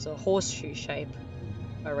forms a horseshoe shape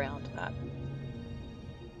around that.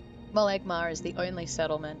 Molag Mar is the only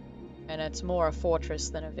settlement, and it's more a fortress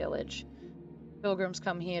than a village. Pilgrims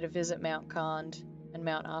come here to visit Mount Khand and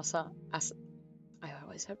Mount I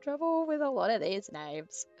always have trouble with a lot of these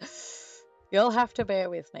names. You'll have to bear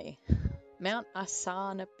with me. Mount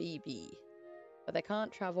Asanabibi. But they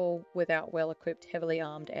can't travel without well-equipped, heavily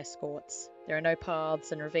armed escorts. There are no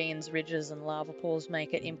paths, and ravines, ridges, and lava pools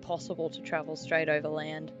make it impossible to travel straight over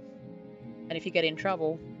land. And if you get in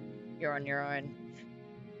trouble, you're on your own.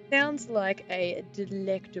 Sounds like a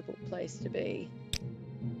delectable place to be.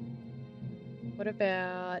 What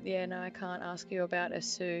about... Yeah, no, I can't ask you about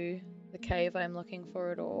Assu, the cave I'm looking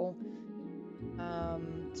for at all.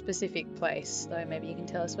 Specific place, though maybe you can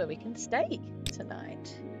tell us where we can stay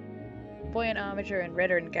tonight. Buoyant Armiger and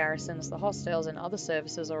Redoran garrisons, the hostels and other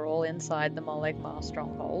services are all inside the Molag Mar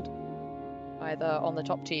stronghold, either on the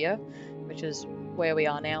top tier, which is where we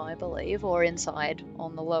are now I believe, or inside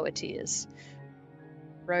on the lower tiers.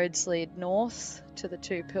 Roads lead north to the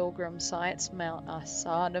two pilgrim sites, Mount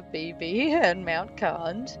Asanabibi and Mount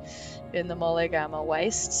Khand in the Molag Ama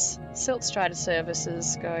wastes. Silt Strider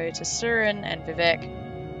services go to Suran and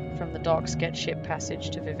Vivek. From the docks get ship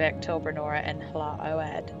passage to Vivek, Telvanni and Hla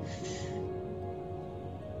Oad.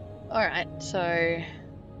 Alright, so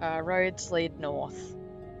roads lead north.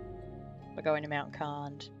 We're going to Mount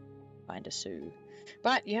Khand, find Assu.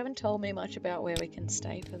 But you haven't told me much about where we can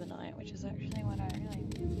stay for the night, which is actually what I really...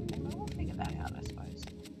 We'll figure that out, I suppose.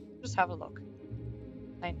 Just have a look.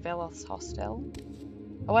 St. Veloth's hostel.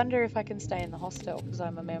 I wonder if I can stay in the hostel because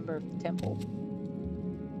I'm a member of the temple.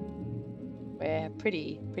 We're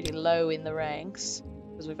pretty low in the ranks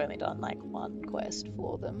because we've only done like one quest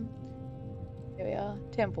for them. Here we are,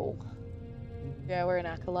 temple. Yeah, we're an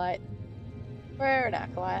acolyte. We're an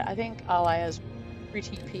acolyte. I think Arrhlaya's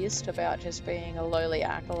pretty pissed about just being a lowly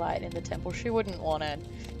acolyte in the temple. She wouldn't want to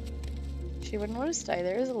stay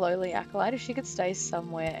there as a lowly acolyte if she could stay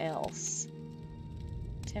somewhere else.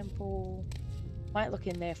 Temple. Might look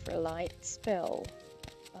in there for a light spell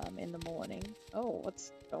in the morning. Oh, what's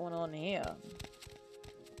going on here?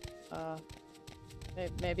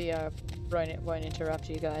 Maybe I won't interrupt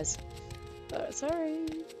you guys. Sorry.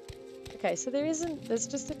 Okay, so there's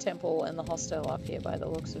just a temple and the hostel up here by the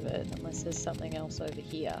looks of it, unless there's something else over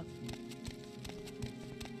here.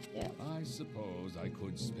 Yeah. I suppose I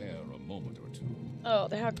could spare a moment or two. Oh,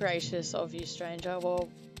 how gracious of you, stranger. Well,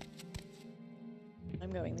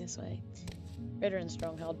 I'm going this way. Redoran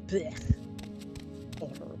Stronghold. Blech.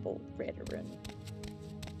 Honorable Redoran.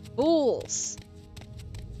 Fools!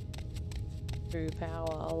 True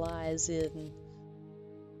power lies in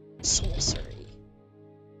sorcery.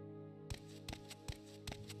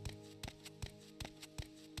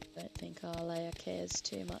 Don't think Arrhlaya cares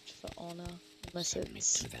too much for honor, unless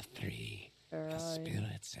it's to the three, her the own.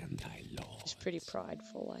 spirits and thy lords. She's pretty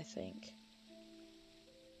prideful, I think.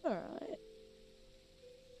 Alright.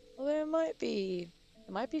 Well, there might be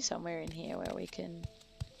somewhere in here where we can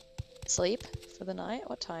sleep for the night.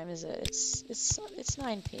 What time is it? It's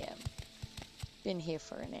 9 PM. Been here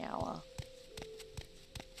for an hour.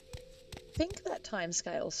 I think that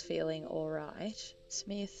timescale's feeling alright.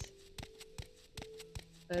 Smith.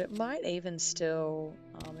 But it might even still...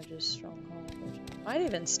 Armiger's Stronghold. Might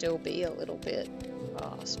even still be a little bit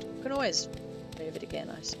fast. We can always move it again,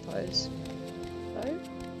 I suppose. So,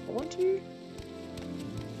 I want to...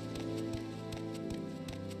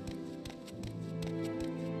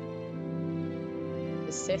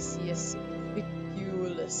 Cessius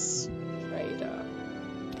Viculus Trader.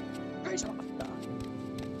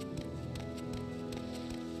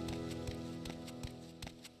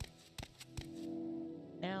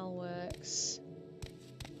 Now works.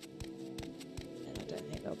 And I don't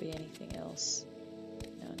think there'll be anything else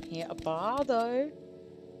down here. A bar though.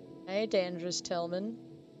 Hey, Dangerous Telman.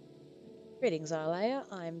 Greetings, Arrhlaya.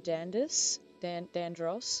 I'm Dandros.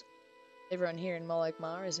 Everyone here in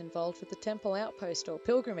Molagmar is involved with the temple outpost or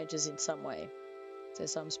pilgrimages in some way. Is there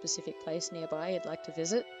some specific place nearby you'd like to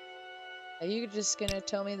visit? Are you just going to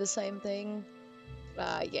tell me the same thing?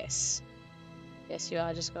 Yes. Yes, you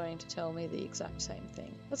are just going to tell me the exact same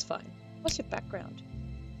thing. That's fine. What's your background?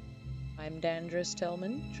 I'm Dandros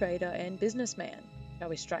Telman, trader and businessman. Shall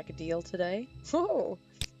we strike a deal today? Oh,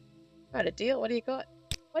 got a deal. What do you got?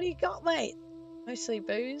 What do you got, mate? Mostly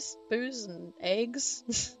booze and eggs.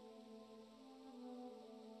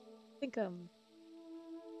 I think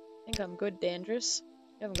I'm good, Dandros.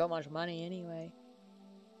 You haven't got much money anyway.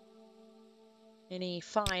 Any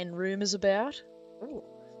fine rumours about? Ooh.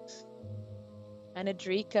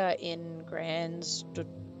 Anadrika in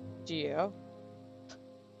Grandstadia.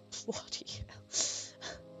 Bloody hell.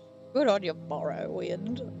 Good on you,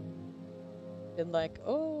 Morrowind. Been like,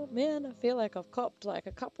 oh man, I feel like I've copped like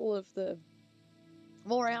a couple of the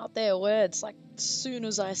more out there words like as soon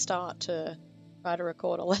as I start to try to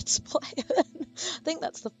record a Let's Play. I think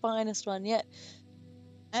that's the finest one yet.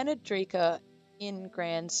 Anadrika in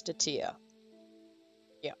Grandstadia.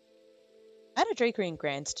 Yeah. Anadrika in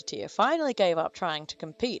Grandstadia finally gave up trying to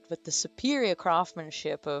compete with the superior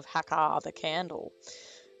craftsmanship of Hakar the Candle.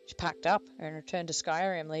 She packed up and returned to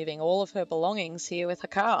Skyrim, leaving all of her belongings here with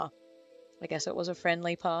Hakar. I guess it was a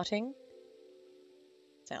friendly parting.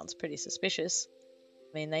 Sounds pretty suspicious.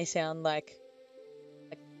 I mean, they sound like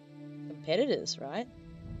competitors, right?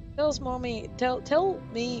 Tell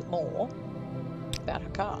me more about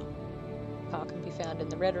Hakar. Hakar can be found in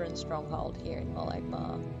the Redoran stronghold here in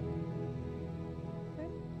Molagmar.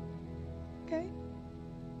 Okay.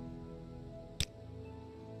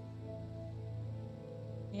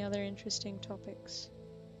 Any other interesting topics?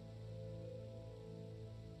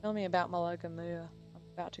 Tell me about Molagmar. I'm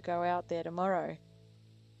about to go out there tomorrow.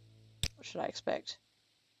 What should I expect?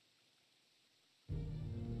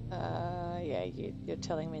 Yeah, you're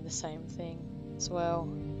telling me the same thing as well.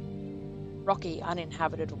 Rocky,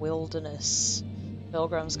 uninhabited wilderness.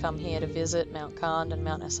 Pilgrims come here to visit Mount Khand and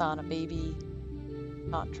Mount Asana Bibi.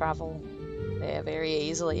 Can't travel there very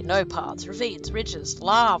easily. No paths, ravines, ridges,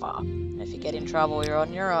 lava. And if you get in trouble, you're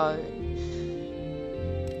on your own.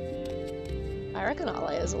 I reckon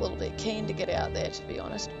Arrhlaya's a little bit keen to get out there, to be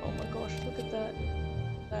honest. Oh my gosh, look at that.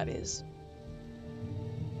 That is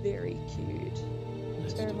very cute.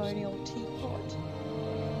 Ceremonial teapot.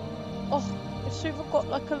 Oh, it's even got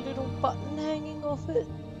like a little button hanging off it.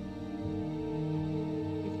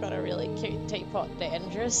 You've got a really cute teapot,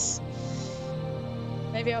 Dandros.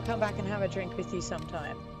 Maybe I'll come back and have a drink with you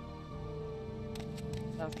sometime.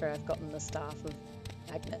 After I've gotten the staff of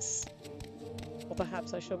Magnus. Or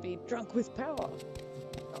perhaps I shall be drunk with power.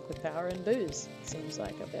 Drunk with power and booze. Seems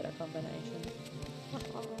like a better combination.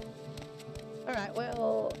 Alright,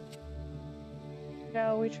 well...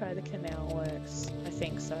 shall we try the canal works? I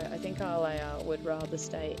think so. I think Arrhlaya would rather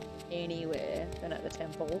stay anywhere than at the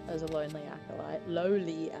temple as a lowly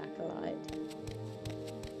acolyte.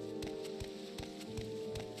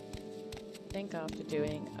 I think after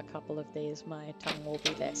doing a couple of these, my tongue will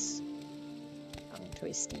be less tongue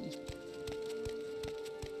twisty.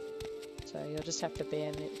 So you'll just have to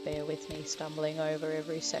bear with me stumbling over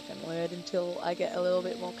every second word until I get a little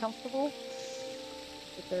bit more comfortable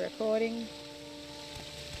with the recording.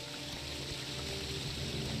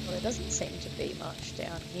 Well, there doesn't seem to be much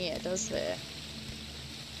down here, does there?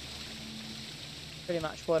 Pretty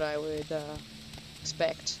much what I would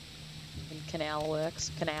expect in canal works,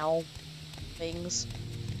 canal things.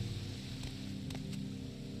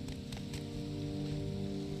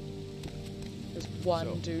 There's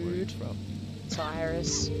one dude,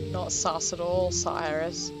 Cyrus, not sus at all,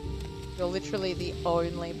 Cyrus. You're literally the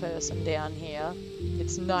only person down here.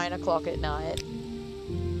 It's 9 o'clock at night.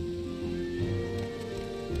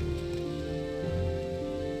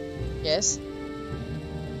 Yes?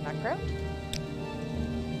 Background?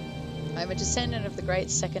 I'm a descendant of the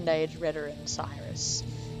great Second Age Redoran Cyrus.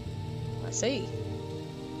 I see.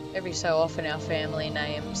 Every so often our family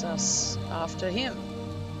names us after him.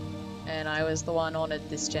 And I was the one honoured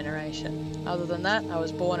this generation. Other than that, I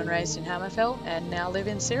was born and raised in Hammerfell and now live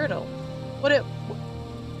in Cyrodiil.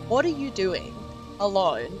 What are you doing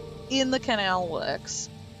alone in the canal works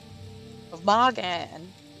of Margan,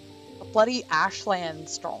 a bloody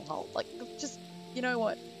Ashlands stronghold. Like, just, you know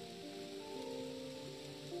what?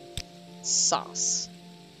 Sus.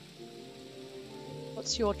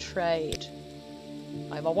 What's your trade?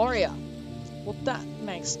 I'm a warrior. Well, that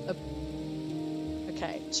makes a...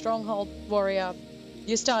 Okay, stronghold, warrior.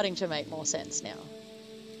 You're starting to make more sense now.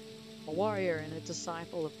 A warrior and a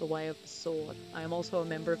disciple of the Way of the Sword. I am also a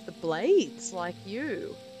member of the Blades, like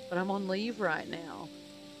you. But I'm on leave right now.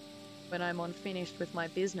 When I'm unfinished with my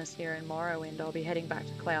business here in Morrowind, I'll be heading back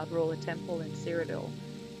to Cloud Ruler Temple in Cyrodiil.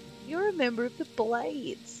 You're a member of the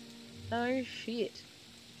Blades. No shit.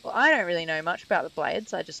 Well, I don't really know much about the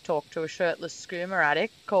Blades. I just talked to a shirtless screamer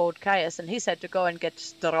addict called Caius, and he said to go and get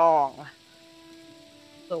strong.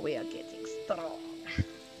 So we are getting strong.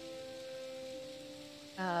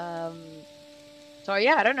 So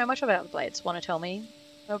yeah, I don't know much about the Blades. Want to tell me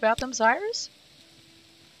about them, Cyrus?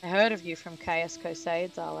 I heard of you from Caius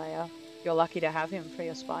Cosades, Arrhlaya. You're lucky to have him for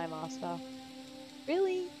your spy master.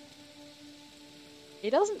 Really? He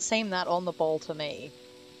doesn't seem that on the ball to me.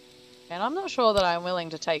 And I'm not sure that I'm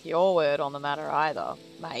willing to take your word on the matter either,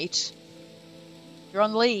 mate. You're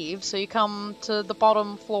on leave, so you come to the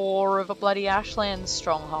bottom floor of a bloody Ashlands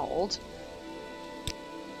stronghold.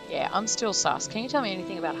 Yeah, I'm still sus. Can you tell me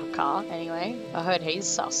anything about Hakar, anyway? I heard he's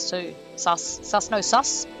sus, too. Sus, no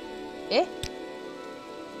sus? Yeah?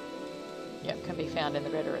 Yep, can be found in the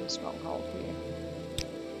veteran stronghold here.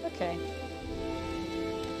 Okay.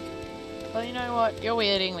 Well, you know what? You're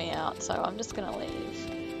weirding me out, so I'm just gonna leave.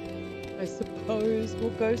 I suppose we'll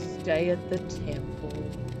go stay at the temple.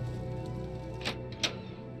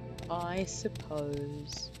 I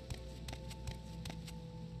suppose.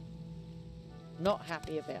 Not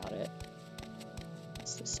happy about it.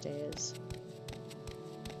 It's the stairs.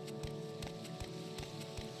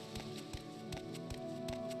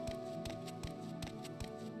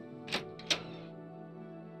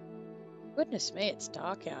 Goodness me, it's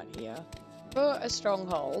dark out here. For a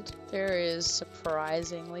stronghold, there is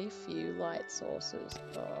surprisingly few light sources.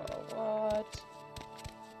 Oh, what?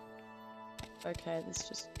 Okay, this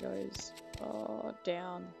just goes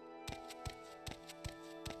down.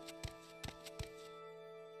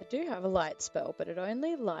 I do have a light spell, but it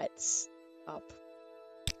only lights up,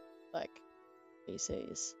 like,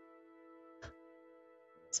 PCs.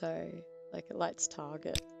 So, like, it lights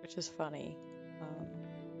target, which is funny.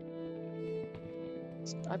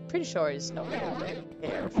 I'm pretty sure he's not gonna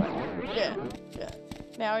yeah.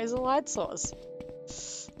 Now he's a light source.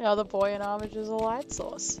 Now the boy in Armage is a light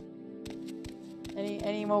source.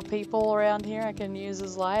 Any more people around here I can use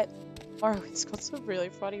as light? Oh, it's got some really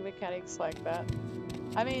funny mechanics like that.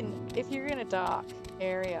 I mean, if you're in a dark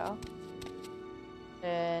area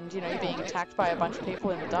and, you know, you're being attacked by a bunch of people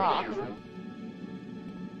in the dark,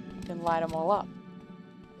 you can light them all up.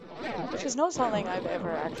 Which is not something I've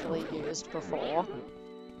ever actually used before.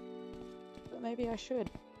 But maybe I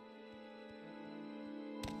should.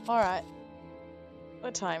 Alright.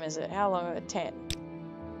 What time is it? How long? 10.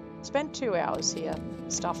 Spent 2 hours here,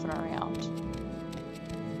 stuffing around.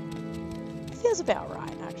 Feels about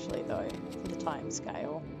right, actually, though, for the time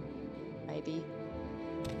scale. Maybe.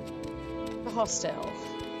 The hostel.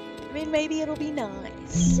 I mean, maybe it'll be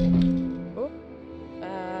nice. Oh.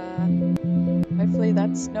 Hopefully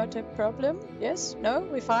that's not a problem. Yes? No?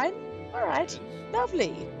 We're fine? Alright.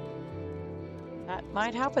 Lovely. That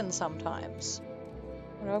might happen sometimes.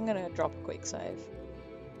 Well, I'm gonna drop a quick save.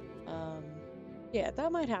 Yeah,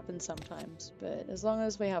 that might happen sometimes, but as long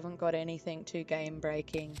as we haven't got anything too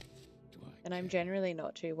game-breaking, then I'm generally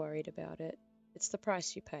not too worried about it. It's the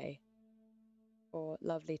price you pay for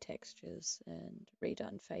lovely textures and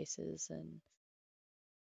redone faces and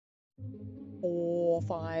 4 or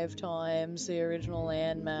 5 times the original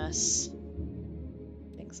landmass.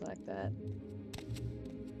 Things like that.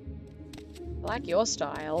 I like your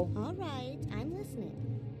style. All right, I'm listening.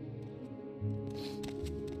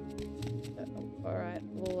 Alright,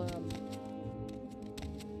 we'll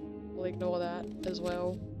ignore that as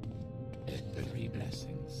well. 3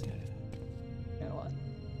 blessings. You know what?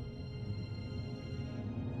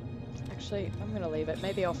 Actually, I'm gonna leave it.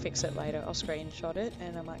 Maybe I'll fix it later. I'll screenshot it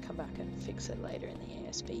and I might come back and fix it later in the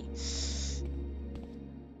ASP.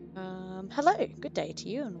 Hello, good day to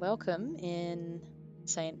you and welcome in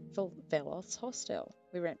St. Veloth's hostel.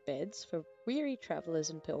 We rent beds for weary travellers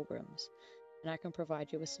and pilgrims, and I can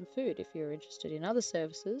provide you with some food if you're interested in other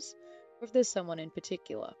services, or if there's someone in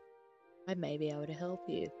particular. I may be able to help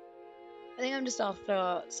you. I think I'm just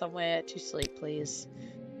after somewhere to sleep, please.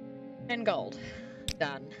 10 gold.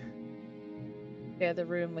 Done. Share the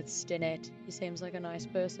room with Stinnett. He seems like a nice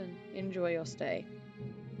person. Enjoy your stay.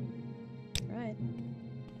 Right.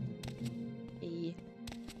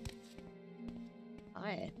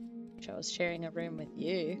 Hi. Wish I was sharing a room with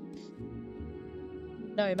you.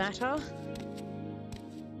 No matter.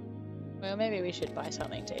 Well, maybe we should buy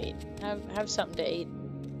something to eat. Have something to eat,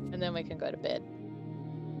 and then we can go to bed.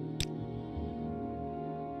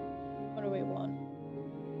 What do we want?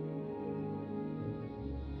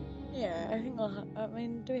 Yeah, I think I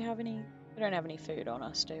mean, do we have any? We don't have any food on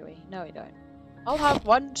us, do we? No, we don't. I'll have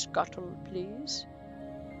one scuttle, please.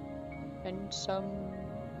 And some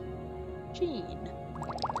gin.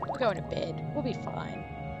 We're going to bed. We'll be fine.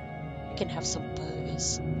 We can have some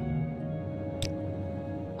booze.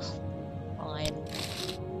 Oh, fine.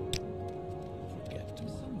 Forget to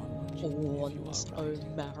someone Horns, oh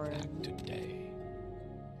Marin. today.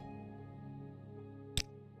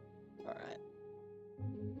 Alright.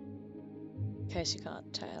 In case you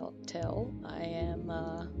can't tell, I am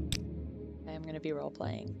going to be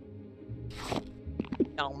role-playing.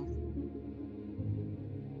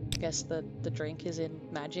 Guess the drink is in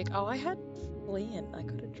magic. Oh, I had Fleeing. I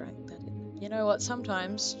could have drank that in. You know what?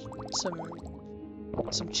 Sometimes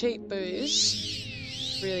some cheap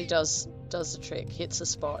booze really does the trick. Hits the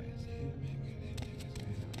spot.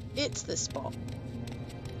 It's the spot.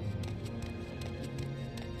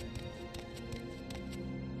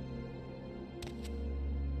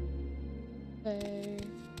 So,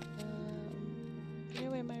 you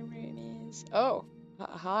know where my room is? Oh,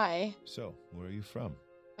 hi. So, where are you from?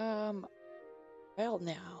 Well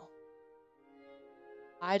now.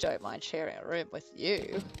 I don't mind sharing a room with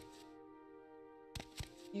you.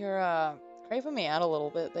 You're, creeping me out a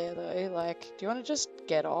little bit there, though. Like, do you want to just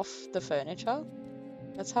get off the furniture?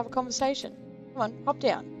 Let's have a conversation. Come on, hop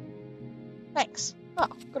down. Thanks. Oh,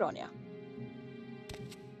 good on ya.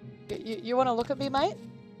 You want to look at me, mate?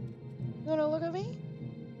 You want to look at me?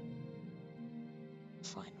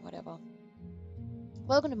 Fine, whatever.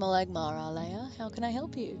 Welcome to Malagmar, Arrhlaya. How can I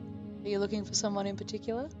help you? Are you looking for someone in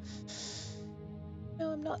particular? No,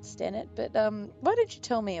 I'm not Stennet, but why don't you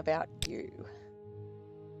tell me about you?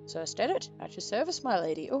 Sir Stennet, at your service, my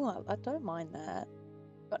lady. Oh, I don't mind that.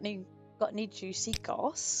 Got any juicy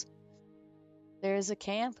goss? There is a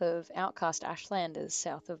camp of outcast Ashlanders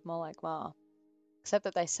south of Malagmar. Except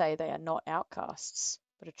that they say they are not outcasts,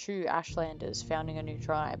 but are true Ashlanders founding a new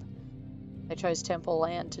tribe. They chose temple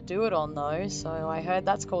land to do it on, though, so I heard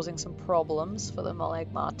that's causing some problems for the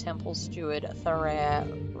Malagmar temple steward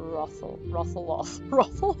Tharer Rothaloth.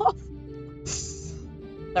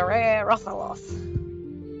 Tharer Rothaloth.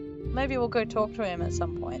 Maybe we'll go talk to him at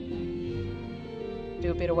some point.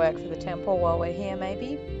 Do a bit of work for the temple while we're here,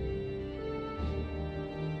 maybe.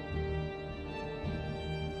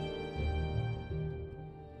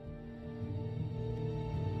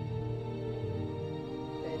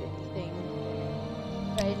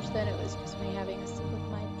 Then it was just me having a sip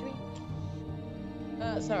of my drink.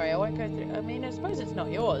 Sorry, I won't go through. I mean, I suppose it's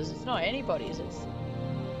not yours. It's not anybody's. It's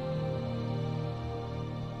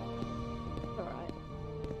alright.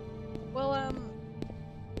 Well, I'm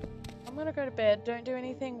gonna go to bed. Don't do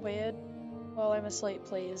anything weird while I'm asleep,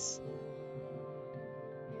 please.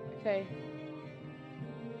 Okay.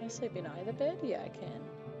 Can I sleep in either bed? Yeah, I can.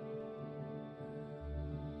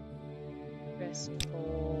 Rest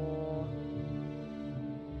for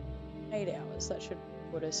 8 hours. That should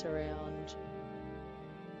put us around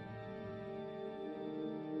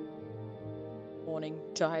morning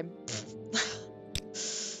time.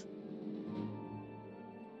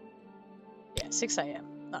 Yeah, 6 AM.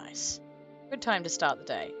 Nice. Good time to start the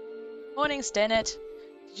day. Morning, Stennet.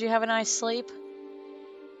 Did you have a nice sleep?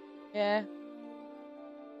 Yeah. Do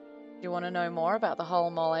you want to know more about the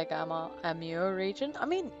whole Molag Amur region? I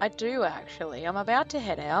mean, I do actually. I'm about to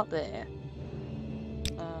head out there.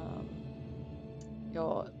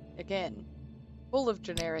 You're, again, full of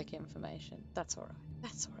generic information. That's alright.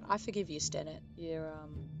 That's alright. I forgive you, Stennet. You're,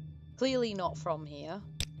 clearly not from here.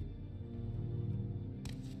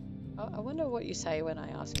 I wonder what you say when I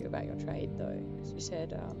ask you about your trade, though. Because you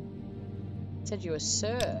said you were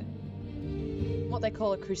Sir. What they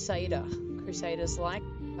call a Crusader. Crusaders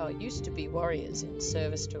used to be warriors in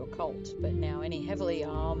service to a cult, but now any heavily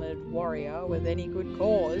armoured warrior with any good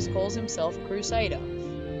cause calls himself a Crusader.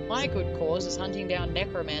 My good cause is hunting down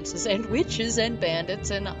necromancers and witches and bandits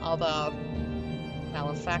and other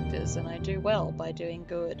malefactors, and I do well by doing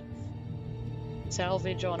good.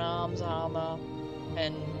 Salvage on arms, armour,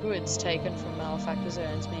 and goods taken from malefactors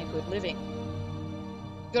earns me a good living.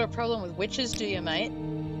 You got a problem with witches, do you, mate?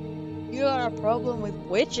 You got a problem with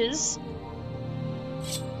witches?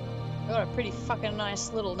 I got a pretty fucking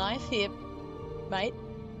nice little knife here, mate.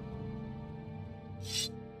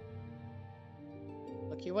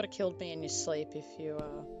 You would have killed me in your sleep if you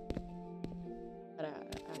had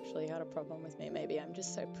actually actually had a problem with me. Maybe I'm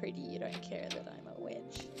just so pretty you don't care that I'm a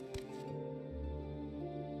witch.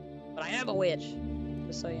 But I am a witch,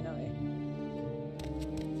 just so you know.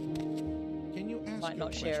 Can you ask Might your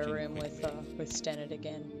not share a question room quickly? with Stennard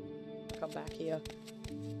again. Come back here.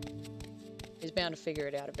 He's bound to figure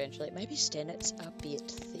it out eventually. Maybe Stennard's a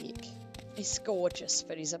bit thick. He's gorgeous,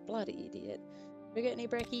 but he's a bloody idiot. We get any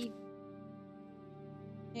brekkie?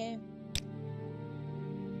 Yeah.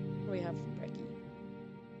 What do we have for brekkie?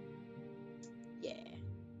 Yeah.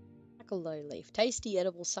 Like a low leaf. Tasty,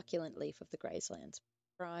 edible, succulent leaf of the Grazelands.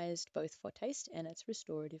 Prized both for taste and its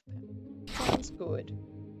restorative power. Sounds good.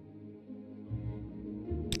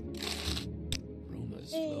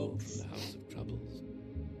 Rumors flow from the House of Troubles.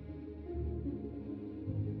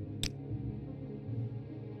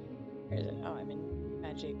 Where is it? Oh, I'm in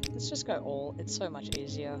magic. Let's just go all. It's so much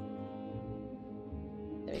easier.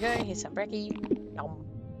 There we go. Here's some brekkie. Yum.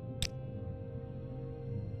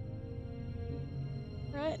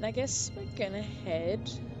 Right, and I guess we're gonna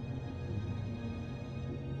head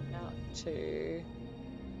out to,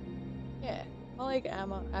 yeah, Oleg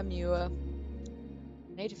Amur. I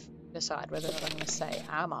need to decide whether or not I'm going to say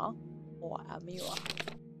Amur or Amur.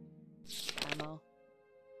 Amur.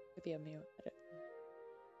 Maybe Amur. I don't know.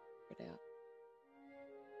 Figure it out.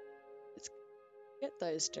 Let's get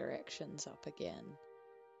those directions up again.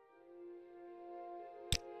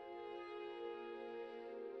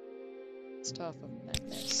 Staff of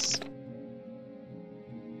Magnus.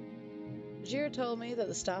 Jira told me that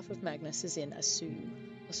the Staff of Magnus is in Assu,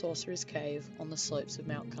 a sorcerer's cave on the slopes of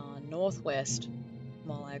Mount Khan, northwest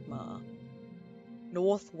Malagmar.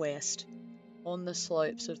 Northwest on the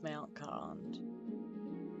slopes of Mount Khan.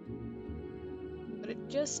 But it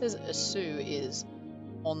just says Assu is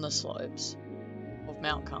on the slopes of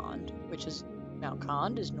Mount Khan, which is Mount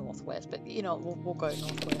Khan is northwest, but you know, we'll go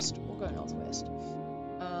northwest. We'll go northwest.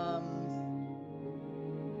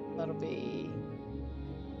 That'll be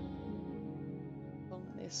along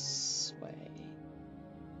this way.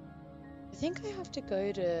 I think I have to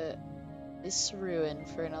go to this ruin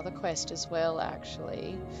for another quest as well,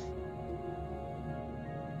 actually.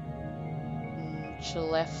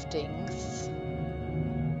 Chleftingth.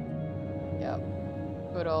 Yep.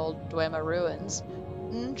 Good old Dwemer ruins.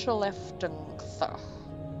 Chleftingth.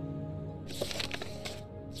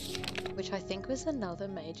 Which I think was another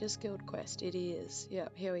Mages Guild quest. It is.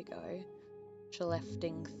 Yep, here we go.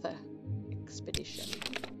 Chleftingth expedition.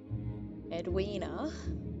 Edwina,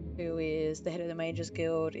 who is the head of the Mages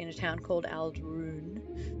Guild in a town called Aldrune,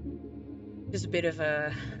 is a bit of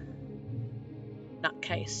a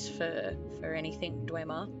nutcase for anything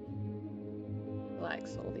Dwemer.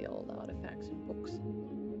 Likes all the old artifacts and books.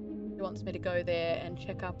 He wants me to go there and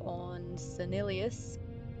check up on Senilius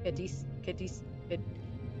Cadiasis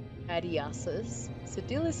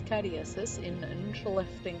in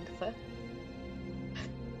Chleftingth.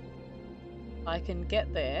 I can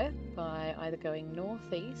get there by either going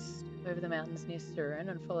northeast over the mountains near Suran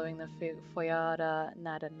and following the Foyada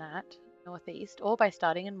Nadanat northeast, or by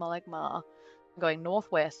starting in Malagmar and going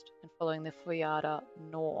northwest and following the Foyada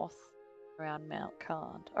north around Mount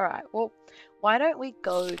Khan. Alright, well, why don't we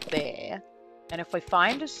go there? And if we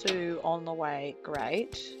find a Sioux on the way,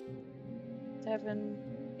 great. 7.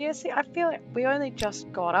 Yeah, see, I feel like we only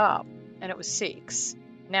just got up and it was 6.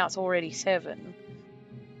 Now it's already 7.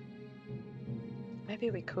 Maybe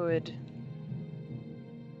we could...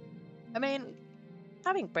 I mean,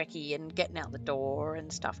 having brekkie and getting out the door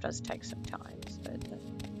and stuff does take some time, so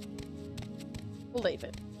we'll leave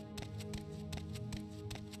it.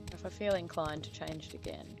 If I feel inclined to change it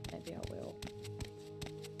again, maybe I will.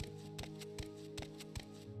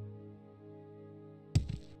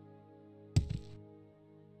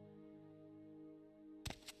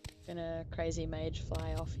 Gonna crazy mage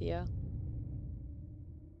fly off here.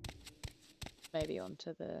 Maybe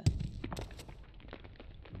onto the...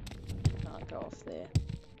 Can't go off there.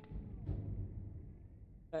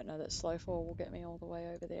 Don't know that Slowfall will get me all the way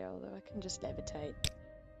over there, although I can just levitate.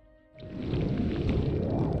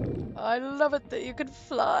 I love it that you can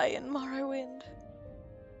fly in Morrowind.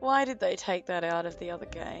 Why did they take that out of the other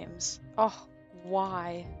games? Oh,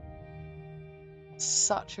 why?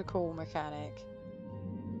 Such a cool mechanic.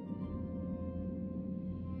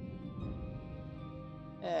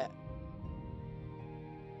 Yeah.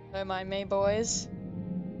 Don't mind me, boys.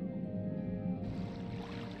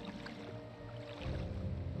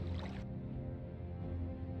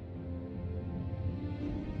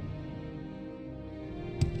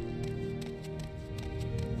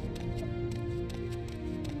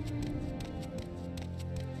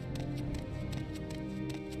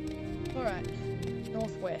 Alright,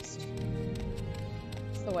 northwest.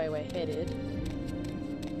 It's the the way we're headed.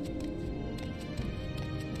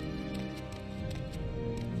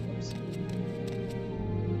 Oops.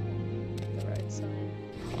 The road sign.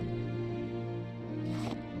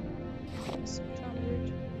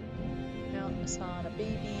 Drumwood. Mount Masana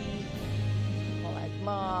Bibi.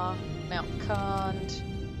 Malagmar. Mount Khand.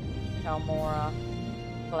 Balmora.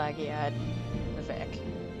 Pelagiad. Vivek.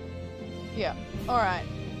 Yeah, alright.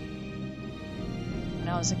 When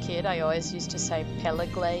I was a kid, I always used to say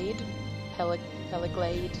Pelaglade.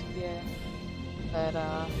 Pelaglade, yeah. But,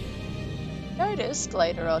 noticed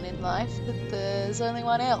later on in life that there's only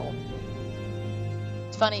one L.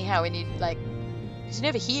 It's funny how when you, like, because you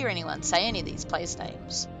never hear anyone say any of these place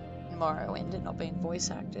names in Morrowind and not being voice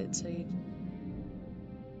acted, so you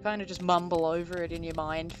kind of just mumble over it in your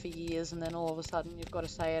mind for years, and then all of a sudden you've got to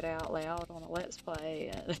say it out loud on a Let's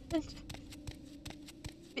Play.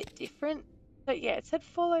 Bit different. But yeah, it said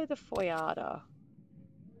follow the Foyada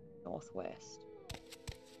northwest.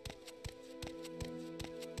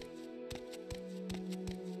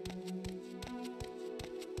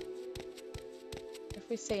 If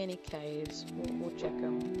we see any caves, we'll check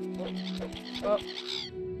them. Oh,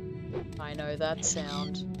 I know that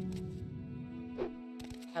sound.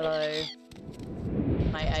 Hello,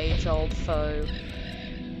 my age-old foe.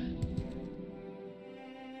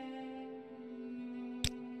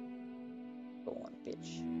 Go on,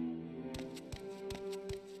 bitch.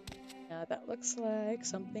 Now that looks like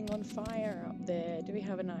something on fire up there. Do we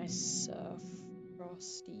have a nice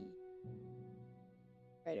frosty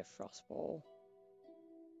rate of frostball?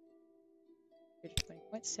 20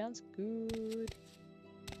 points sounds good.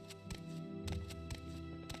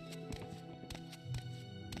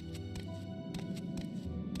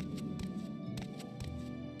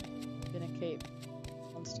 Keep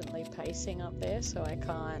constantly pacing up there so I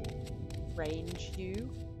can't range you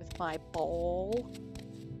with my ball.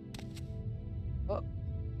 Oh,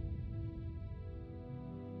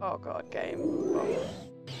 oh god, game. Oh.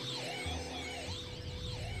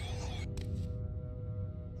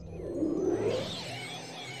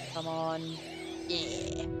 Come on.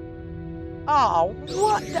 Yeah. Oh,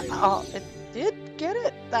 what? Oh, it did get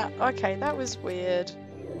it? That okay, that was weird.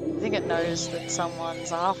 I think it knows that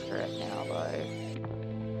someone's after it now, though.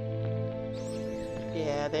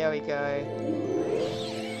 Yeah, there we go.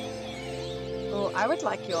 Oh, I would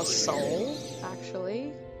like your soul,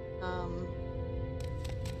 actually.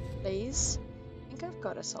 Please. I think I've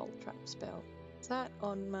got a soul trap spell. Is that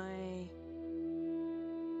on my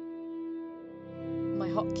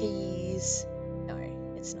hotkeys? No,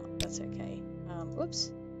 it's not. That's okay.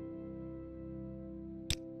 Whoops.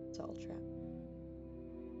 Soul trap.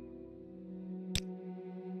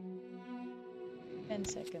 10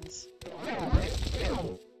 seconds.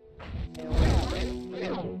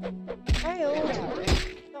 Failed!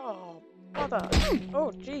 Oh, mother!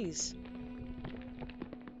 Oh, jeez.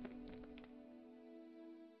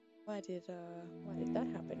 Why did that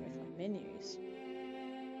happen with my menus?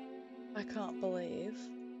 I can't believe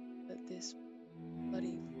that this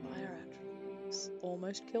bloody fire attribute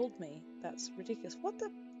almost killed me. That's ridiculous. What the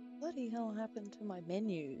bloody hell happened to my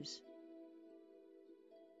menus?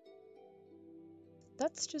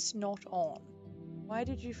 That's just not on. Why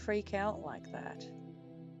did you freak out like that?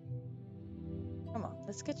 Come on,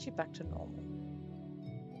 let's get you back to normal.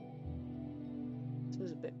 This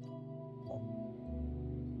was a bit... Oh.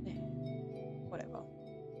 Yeah. Whatever.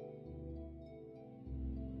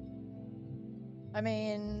 I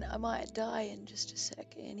mean, I might die in just a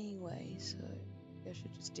sec anyway, so I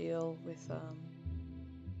should just deal with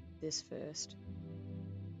this first.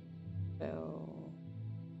 So...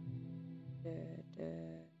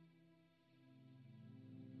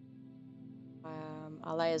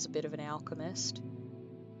 Arrhlaya's a bit of an alchemist,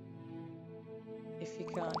 if you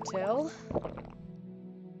can't tell.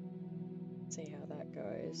 See how that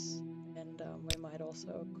goes. And we might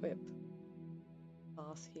also equip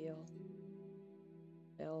Path Heal.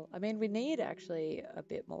 Well, I mean, we need actually a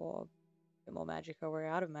bit more magicka. We're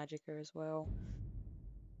out of magicka as well.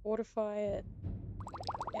 Fortify it.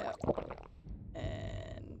 Yep.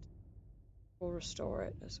 And we'll restore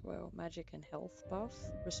it as well. Magic and health buff.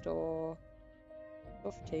 Restore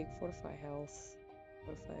fatigue, fortify health,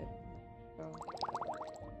 fortify... Oh.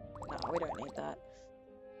 No, we don't need that.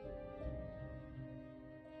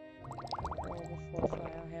 We'll fortify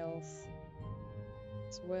our health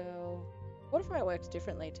as well. Fortify works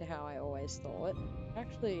differently to how I always thought. It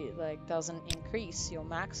actually, like, doesn't increase your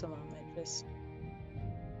maximum. It just,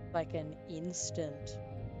 like, an instant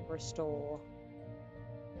restore.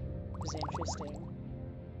 Which is interesting.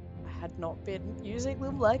 Had not been using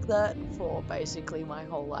them like that for basically my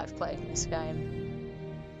whole life playing this game.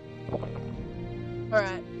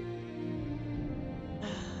 Alright.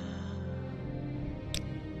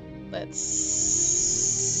 Let's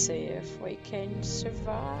see if we can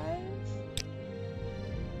survive.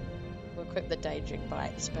 We'll equip the Daedric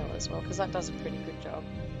Bite spell as well, because that does a pretty good job.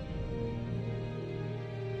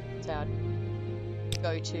 It's our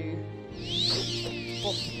go-to.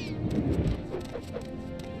 Oh.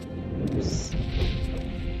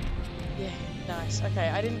 Yeah, nice. Okay,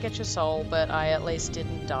 I didn't get your soul, but I at least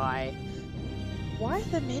didn't die. Why are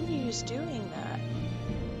the menus doing that?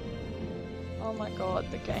 Oh my god,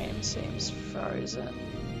 the game seems frozen.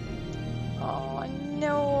 Oh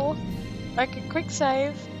no! I can quick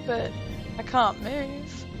save, but I can't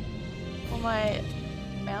move. Well, my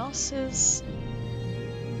mouse is...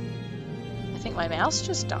 I think my mouse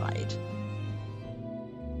just died.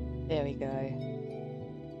 There we go.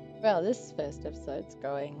 Well, this first episode's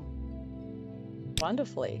going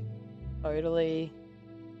wonderfully. Totally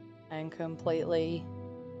and completely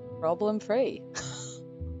problem-free.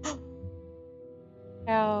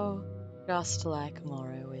 How just like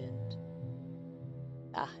Morrowind.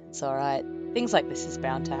 Ah, it's alright. Things like this is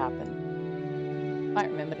bound to happen. Might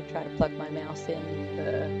remember to try to plug my mouse in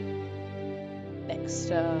for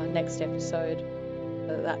next episode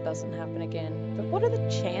so that doesn't happen again. But what are the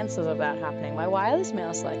chances of that happening? My wireless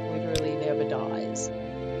mouse like literally never dies.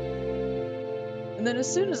 And then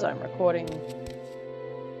as soon as I'm recording,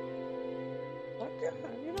 okay,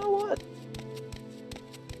 you know what?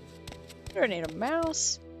 I don't need a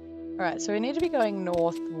mouse. Alright, so we need to be going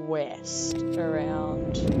northwest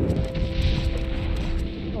around...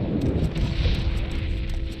 Oh.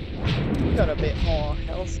 Got a bit more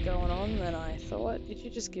health going on than I thought. Did you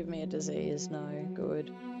just give me a disease? No,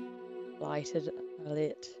 good. Lighted a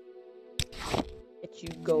lit. Get you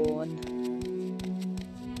going.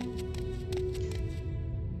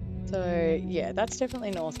 So, yeah, that's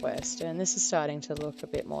definitely northwest, and this is starting to look a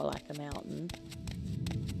bit more like a mountain.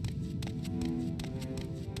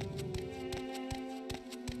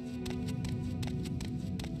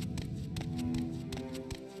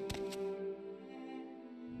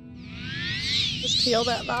 Just heal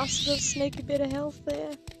that last little sneaky bit of health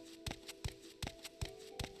there.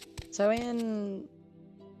 So in...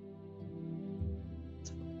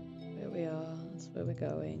 That's where we are, that's where we're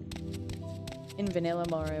going. In vanilla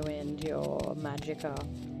Morrowind, your magicka,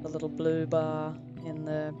 the little blue bar in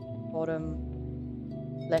the bottom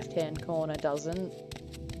left-hand corner, doesn't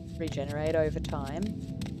regenerate over time,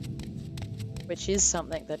 which is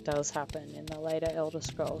something that does happen in the later Elder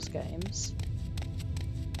Scrolls games.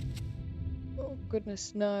 Oh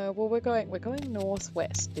goodness, no. Well, we're going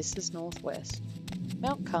northwest. This is northwest.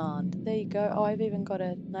 Mount Khand. There you go. Oh, I've even got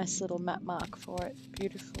a nice little map mark for it.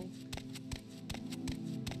 Beautiful.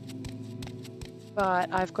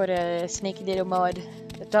 But I've got a sneaky little mod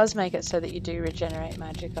that does make it so that you do regenerate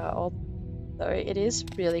magicka, although it is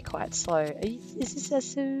really quite slow. Is this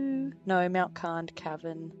Assu? No, Mount Khand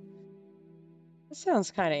Cavern. That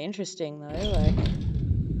sounds kind of interesting though, like...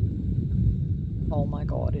 Oh my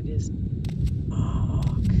god, it is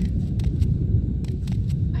dark.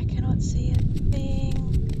 I cannot see a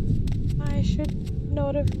thing. I should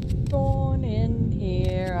not have gone in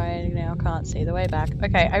here. I now can't see the way back.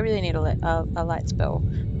 Okay, I really need a light spell.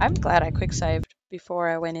 I'm glad I quick saved before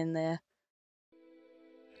I went in there.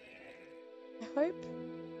 I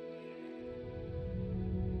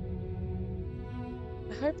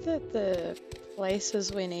hope that the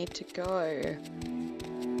places we need to go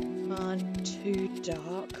aren't too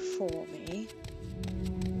dark for me.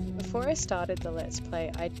 Before I started the Let's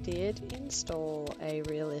Play, I did install a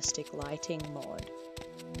realistic lighting mod.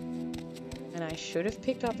 And I should have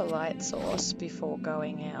picked up a light source before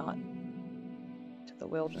going out to the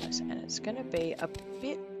wilderness, and it's going to be a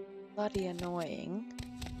bit bloody annoying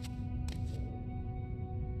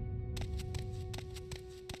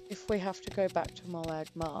if we have to go back to Molag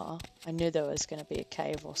Mar. I knew there was going to be a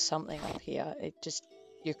cave or something up here. It just,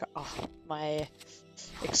 my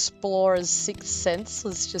explorer's sixth sense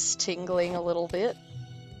was just tingling a little bit.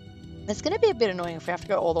 It's going to be a bit annoying if we have to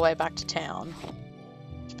go all the way back to town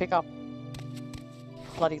to pick up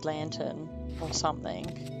bloody lantern or something.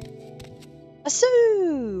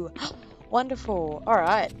 Assu! Wonderful.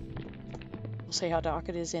 Alright. We'll see how dark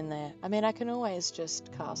it is in there. I mean, I can always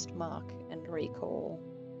just cast Mark and Recall,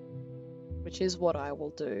 which is what I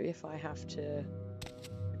will do if I have to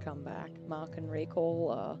come back. Mark and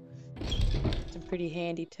Recall are some pretty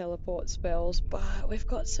handy teleport spells, but we've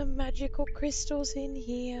got some magical crystals in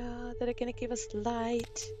here that are going to give us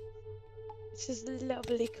light. It's just a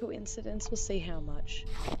lovely coincidence. We'll see how much.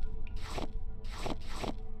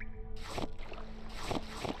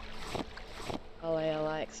 Arrhlaya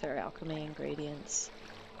likes her alchemy ingredients.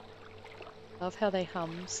 Love how they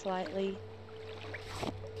hum slightly.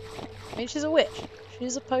 I mean, she's a witch.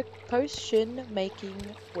 She's a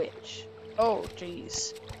potion-making witch. Oh,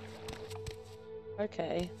 jeez.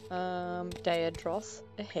 Okay, Daedroth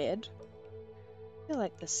ahead. I feel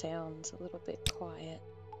like the sound's a little bit quiet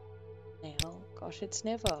now. Gosh, it's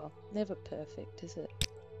never perfect, is it?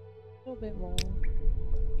 A little bit more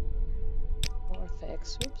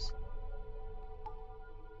effects. Oops.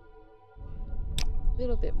 A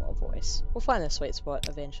little bit more voice. We'll find the sweet spot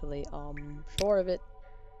eventually. I'm sure of it.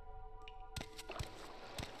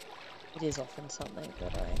 It is often something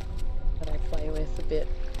that I play with a bit,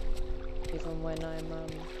 even when I'm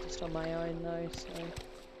just on my own though. So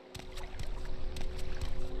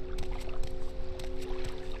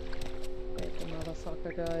where'd the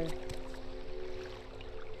motherfucker go?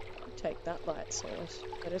 Take that light source,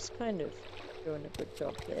 but it's kind of doing a good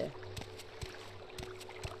job there.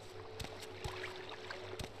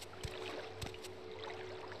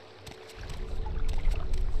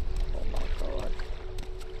 Oh my god.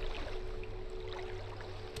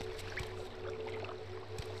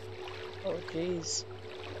 Oh jeez.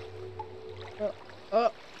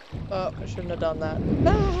 Oh, I shouldn't have done that.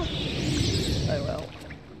 Ah! Oh well.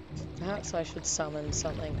 Perhaps I should summon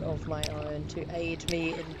something of my own to aid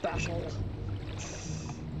me in battle.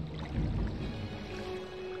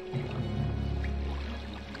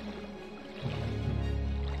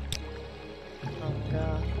 Oh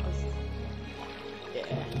god.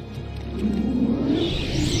 Yeah.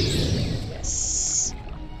 Yes.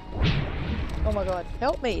 Oh my god,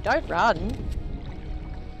 help me, don't run!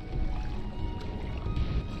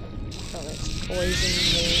 Oh, it's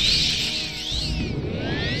poisoning me.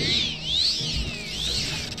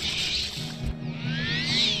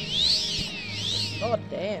 God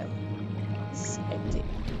damn. This is hectic.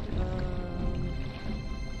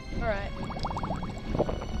 Alright.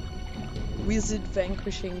 Wizard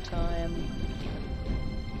vanquishing time.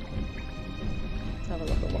 Let's have a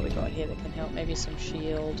look at what we got here that can help. Maybe some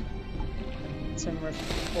shield. Some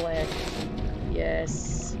reflect.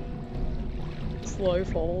 Yes. Slow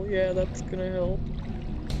fall. Yeah, that's gonna help.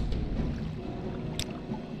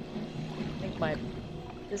 I think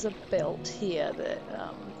there's a belt here that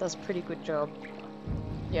does a pretty good job.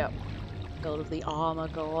 Yep. Build of the Armor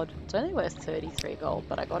God. It's only worth 33 gold,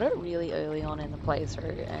 but I got it really early on in the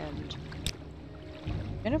playthrough and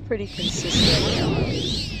been a pretty consistent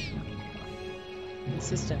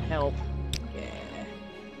help. Yeah.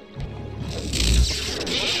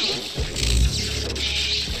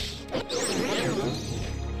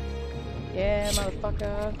 Yeah,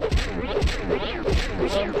 motherfucker.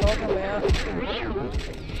 What I'm talking about.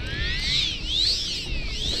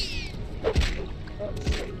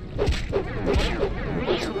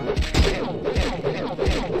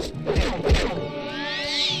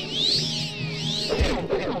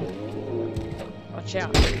 Watch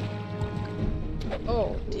out.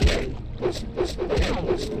 Oh dear.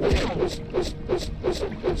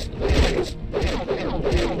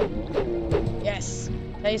 Yes,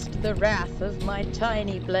 taste the wrath of my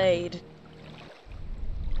tiny blade.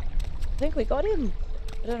 I think we got him.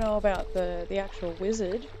 I don't know about the actual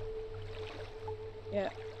wizard. Yeah.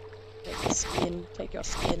 Take your skin, take your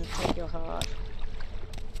skin, take your heart.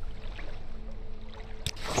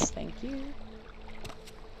 Yes, thank you.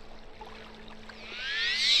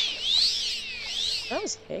 That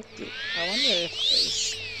was hectic. I wonder if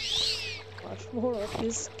there's much more of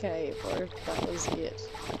this cave or if that was it.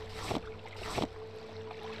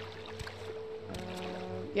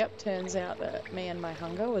 Yep, turns out that me and my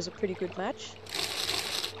hunger was a pretty good match.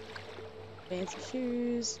 Fancy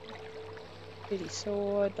shoes. Pity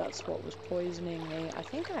sword, that's what was poisoning me. I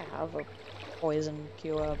think I have a poison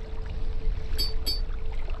cure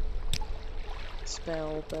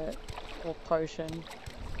spell, or potion.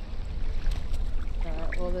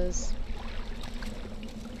 Alright, well there's...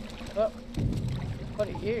 Oh, what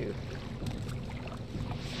are you?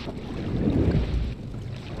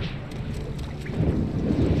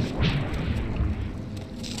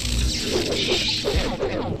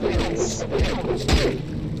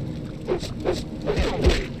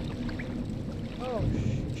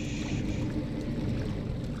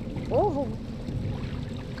 Oh!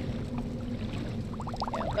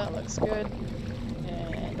 Yeah, that looks good.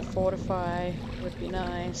 And a fortify would be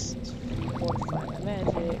nice. Let's fortify my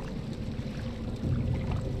magic.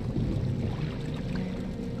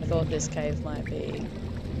 I thought this cave might be.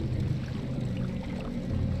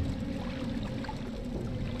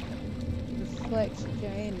 Reflect,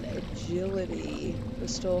 gain agility,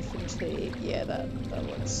 restore fatigue. Yeah, that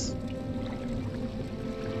looks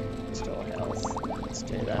restore health. Let's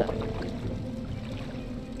do that.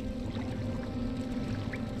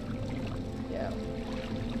 Yeah.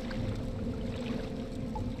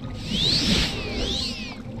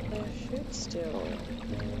 There should still...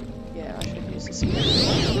 Yeah, I should use this again.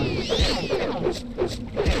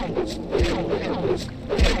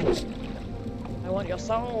 I want your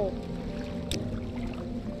soul!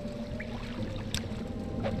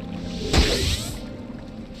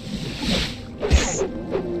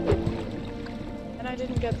 And I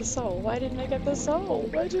didn't get the soul. Why didn't I get the soul?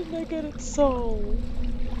 Why didn't I get its soul?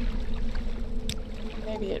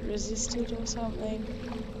 Maybe it resisted or something.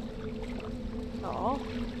 Aw.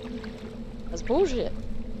 That's bullshit.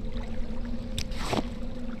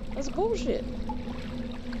 That's bullshit.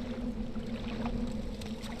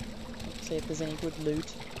 Let's see if there's any good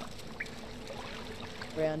loot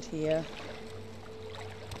around here.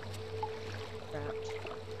 Crap.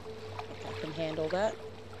 I can handle that.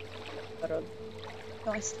 Got a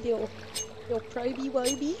nice little proby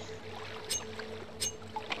woby.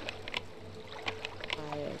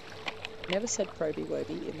 I never said proby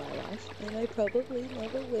woby in my life, and I probably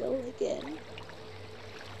never will again.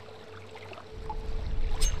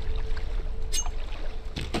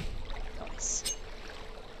 Nice.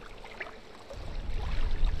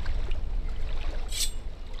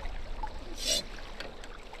 Okay.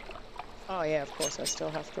 Oh yeah, of course I still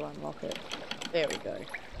have to unlock it. There we go.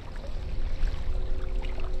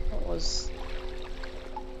 What was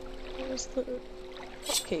the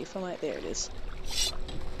hotkey for my... There it is.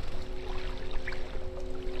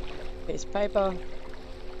 Piece of paper.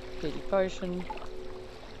 Beauty potion.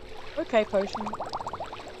 Okay, potion.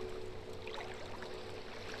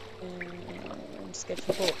 And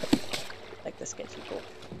sketchy book. Like the sketchy book.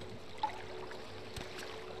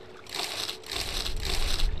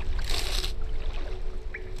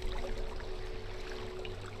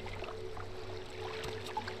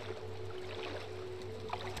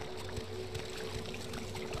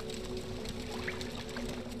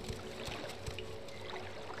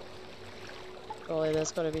 Surely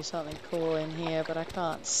there's got to be something cool in here, but I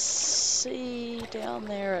can't see down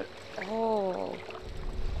there at all.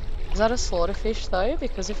 Is that a slaughterfish though?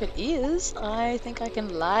 Because if it is, I think I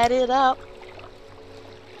can light it up.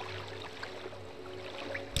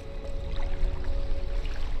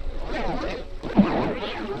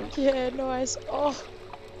 Yeah, nice. Oh,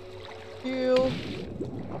 you.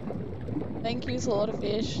 Thank you,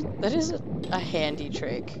 slaughterfish. That is a handy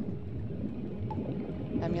trick.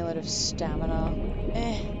 Amulet of Stamina.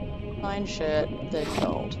 Fine shirt, 30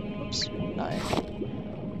 gold. Oops, no.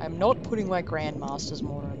 I'm not putting my Grandmaster's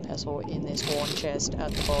Mortar and Pestle in this horn chest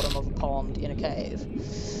at the bottom of a pond in a cave.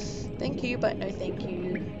 Thank you, but no thank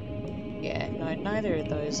you. Yeah, no, neither of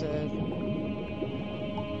those are... I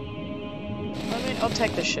mean, I'll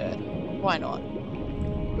take the shirt. Why not?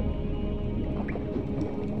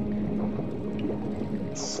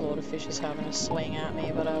 Slaughterfish is having a swing at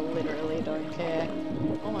me, but I literally don't care.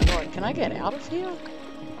 Oh my god, can I get out of here?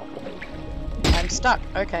 I'm stuck.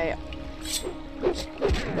 Okay.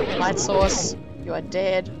 Light source, you are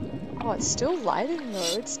dead. Oh, it's still lighting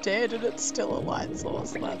though. It's dead and it's still a light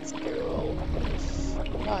source. That's cool.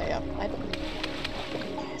 Oh yeah.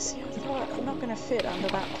 Yeah, see, I thought I'm not going to fit under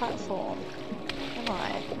that platform. Am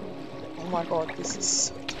I? Oh my god, this is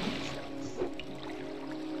so tough.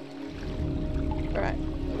 Alright.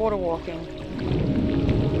 Water walking.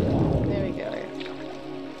 There we go.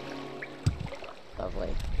 Lovely.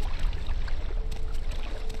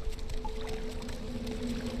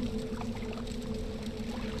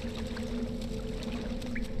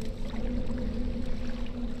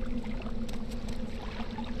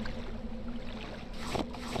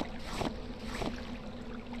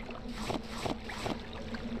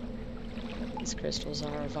 These crystals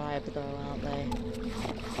are a vibe though, aren't they?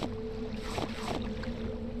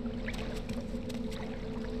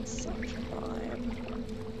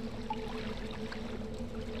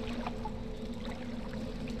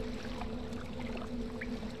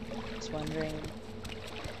 Wondering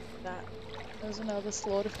if that was another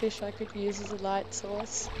slaughterfish I could use as a light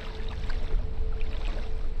source.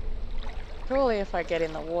 Surely if I get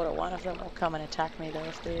in the water, one of them will come and attack me though,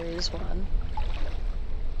 if there is one.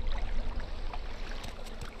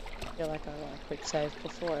 I feel like I want a quick save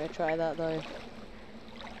before I try that though.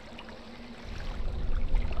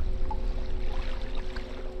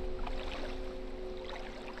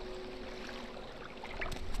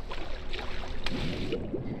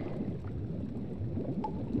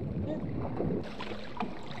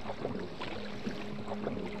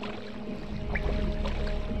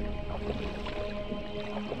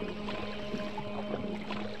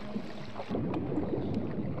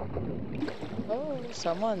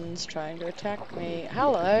 Someone's trying to attack me.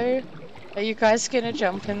 Hello? Are you guys gonna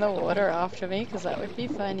jump in the water after me? Because that would be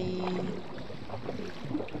funny.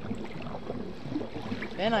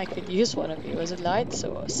 Then I could use one of you as a light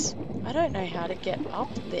source. I don't know how to get up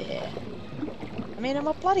there. I mean, I'm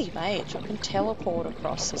a bloody mage. I can teleport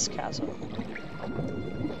across this chasm.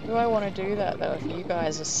 Do I want to do that, though, if you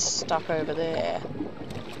guys are stuck over there?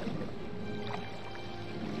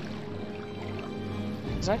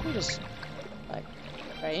 Because I can just, like,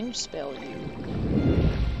 range spell you.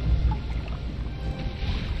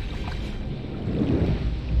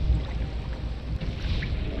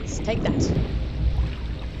 Let's take that.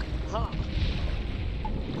 Aha.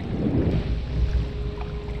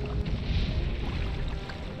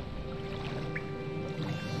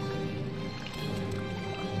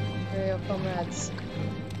 Where are your comrades?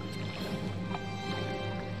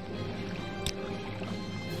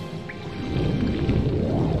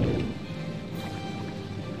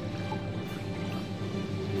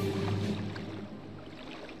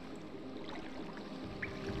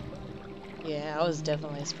 Yeah, I was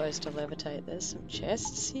definitely supposed to levitate. There's some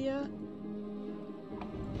chests here.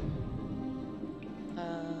 I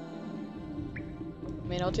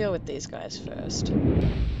mean, I'll deal with these guys first.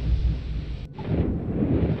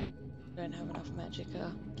 Don't have enough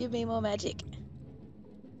magicka. Give me more magic.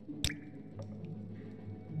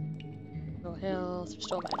 Restore health,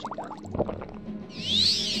 restore magicka.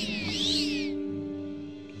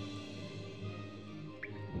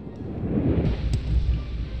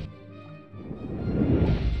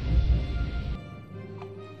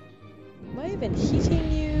 Am I even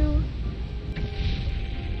hitting you?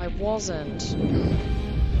 I wasn't.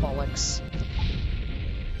 Bollocks.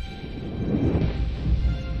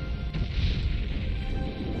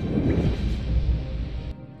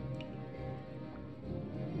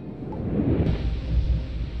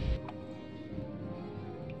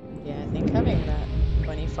 Yeah, I think having that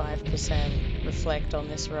 25% reflect on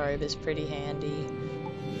this robe is pretty handy.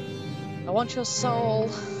 I want your soul.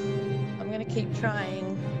 I'm gonna keep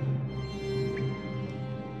trying.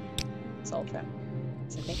 Soul trap.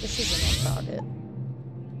 So I think this isn't on target.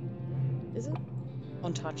 Is it?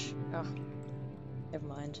 On touch. Oh, never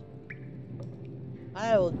mind.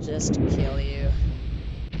 I will just kill you.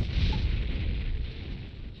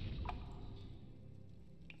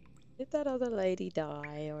 Did that other lady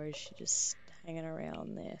die, or is she just hanging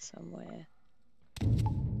around there somewhere?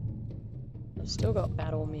 I've still got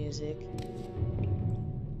battle music.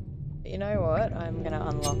 But you know what? I'm gonna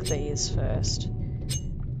unlock these first.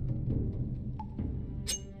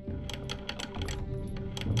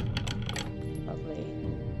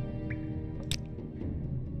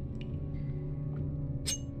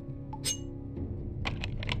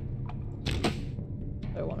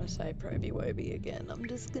 Say Proby Woby again. I'm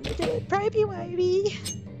just gonna do it. Proby Woby!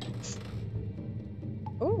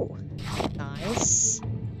 Oh, nice.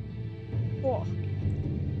 Oh,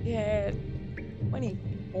 yeah.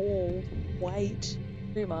 24 weight.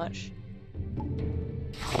 Too much.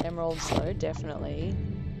 Emeralds, though, definitely.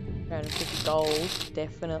 350 gold,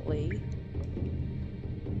 definitely.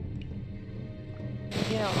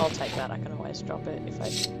 Yeah, I'll take that. I can always drop it if I.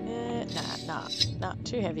 Nah.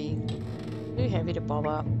 Too heavy. Too heavy to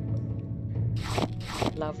bother.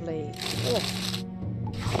 Lovely.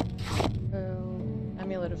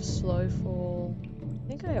 Amulet of Slowfall. I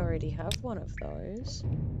think I already have one of those.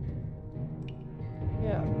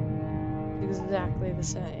 Yeah. Exactly the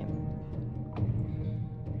same.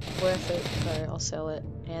 Worth it, so I'll sell it.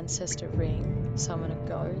 Ancestor Ring. Summon a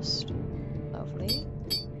Ghost. Lovely.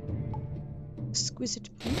 Exquisite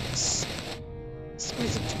Boots.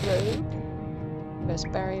 Exquisite Robe.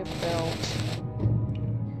 First Barrier Belt.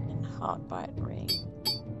 Heartbite Ring.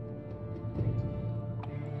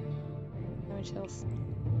 Damage health.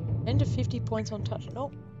 10 to 50 points on touch.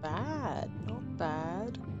 Not bad. Not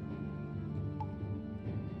bad.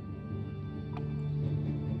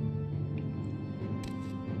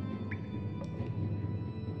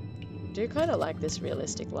 I do kind of like this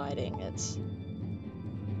realistic lighting. It's,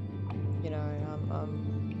 you know,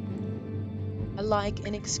 I like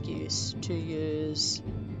an excuse to use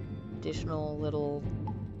additional little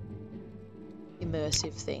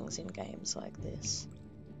immersive things in games like this.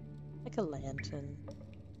 Like a lantern.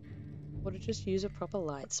 Or to just use a proper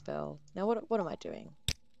light spell. Now what am I doing?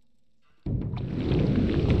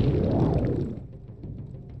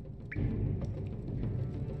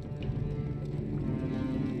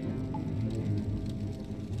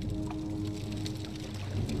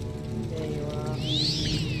 There you are.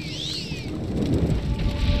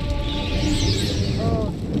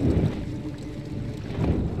 Oh.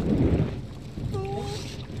 I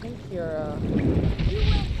think you're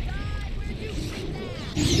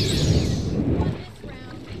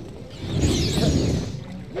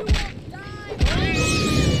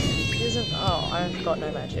got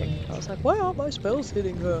no magic. I was like, why aren't my spells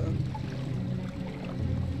hitting her?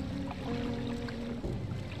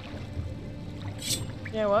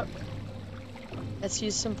 You know what? Let's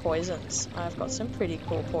use some poisons. I've got some pretty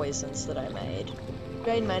cool poisons that I made.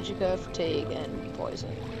 Drain Magicka, Fatigue, and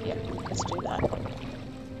Poison. Yep, let's do that.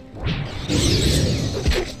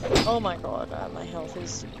 Oh my god, my health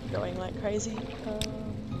is going like crazy.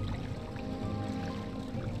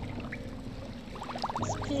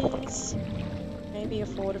 Please. Maybe a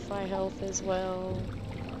Fortify health as well.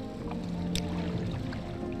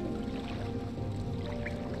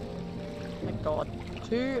 Oh my god,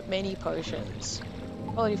 too many potions.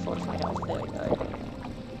 Quality Fortify health, there we go.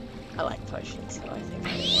 I like potions, so I think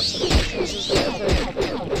having lots of potions is worth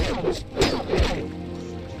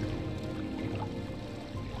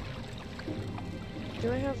it.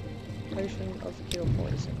 Do I have potion of cure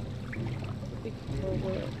poison?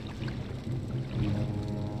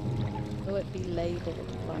 Will it be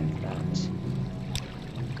labelled like that?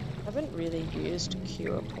 I haven't really used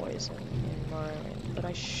cure poison in Morrowind, but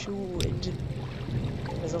I should.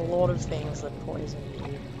 There's a lot of things that poison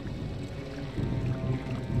you.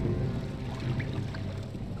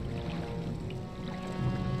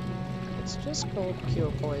 It's just called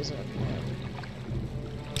cure poison.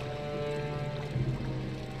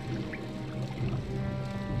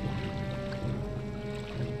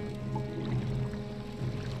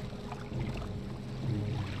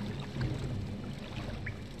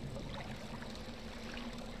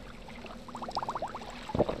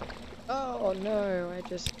 Oh no, I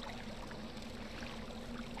just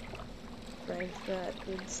drank that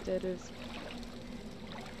instead of...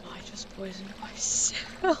 Oh, I just poisoned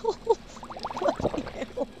myself. Bloody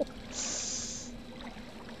hell.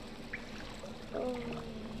 Oh.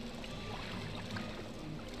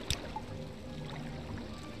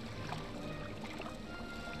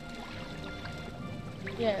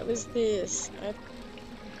 Yeah, it was this. I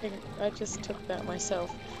think I just took that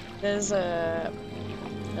myself. There's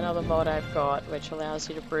another mod I've got which allows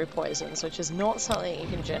you to brew poisons, which is not something you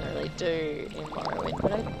can generally do in Morrowind,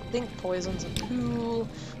 but I think poisons are cool.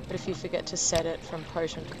 But if you forget to set it from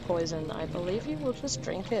potion to poison, I believe you will just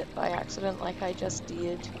drink it by accident like I just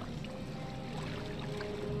did.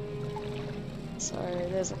 So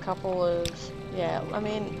there's a couple of... yeah, I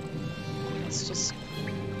mean, let's just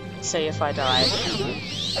see if I die.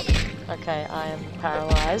 Okay, I am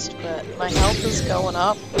paralyzed, but my health is going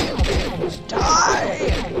up.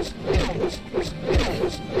 Die!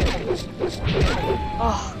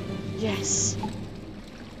 Oh, yes.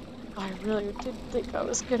 I really didn't think I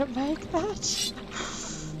was gonna make that.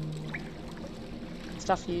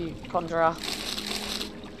 Stuff you, Conjurer.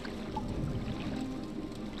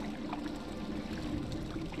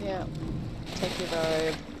 Yeah. Take your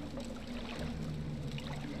robe.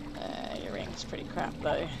 Your ring's pretty crap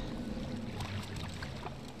though.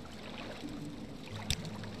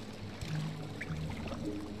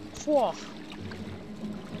 Whoa.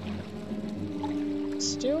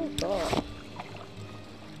 Still got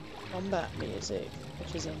combat music,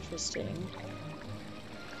 which is interesting.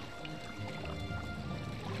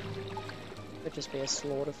 Could just be a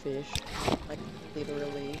slaughter fish, like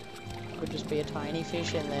literally. Could just be a tiny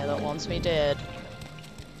fish in there that wants me dead.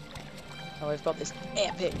 Oh, we've got this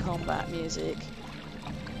epic combat music.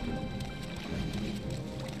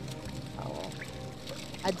 Oh well.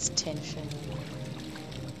 Adds tension.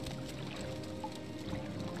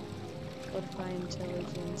 Fortify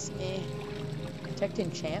intelligence, eh. Detect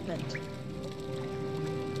enchantment.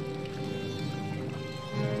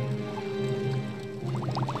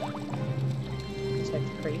 Detect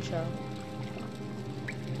creature.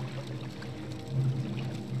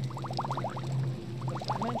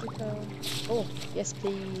 Magicka. Oh, yes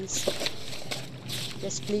please.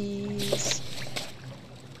 Yes please.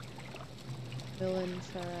 Villain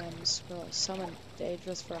Faram scroll. Summon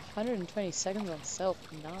Daedrus for 120 seconds on self.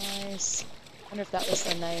 Nice. I wonder if that was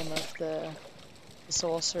the name of the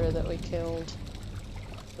sorcerer that we killed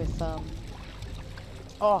with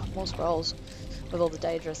oh, more scrolls with all the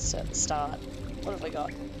Daedrus at the start. What have we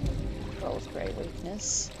got? Scroll of Great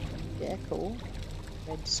Weakness. Yeah, cool.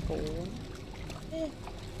 Red Scorn. Yeah.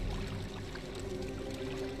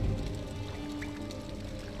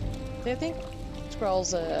 I think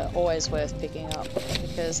scrolls are always worth picking up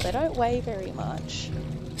because they don't weigh very much.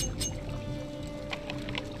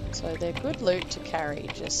 So they're good loot to carry,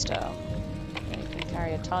 just you can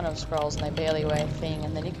carry a ton of scrolls and they barely weigh a thing,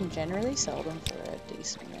 and then you can generally sell them for a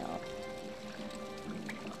decent amount.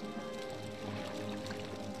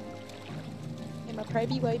 Hey, my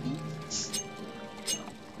probie wavy.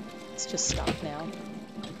 It's just stuck now.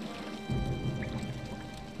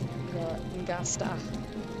 Got Angusta.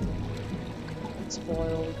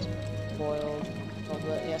 Spoiled. Boiled.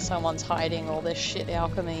 Yeah, someone's hiding all this shit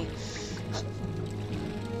alchemy.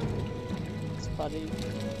 It's funny.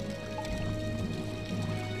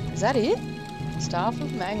 Is that it? Staff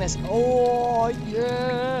of Magnus. Oh,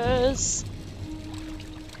 yes!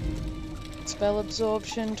 Spell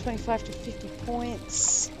absorption, 25 to 50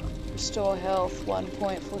 points. Restore health, 1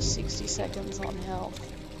 point for 60 seconds on health.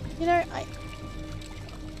 You know,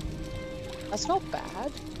 that's not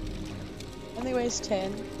bad. Only weighs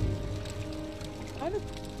 10. Kind of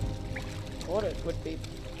thought it would be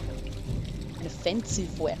an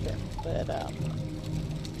offensive weapon, but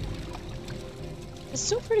it's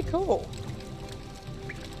still pretty cool.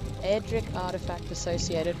 Edric artifact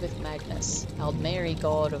associated with Magnus, Aldmeri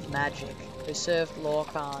god of magic, who served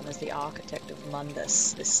Lorcan as the architect of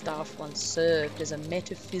Mundus. This staff once served as a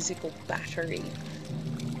metaphysical battery,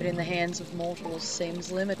 but in the hands of mortals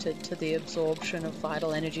seems limited to the absorption of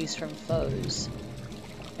vital energies from foes,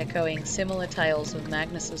 echoing similar tales of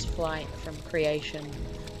Magnus's flight from creation,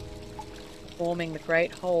 forming the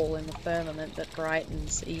great hole in the firmament that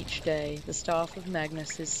brightens each day. The Staff of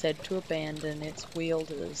Magnus is said to abandon its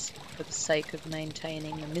wielders for the sake of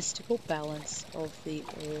maintaining the mystical balance of the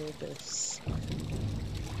Orbis.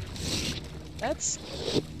 That's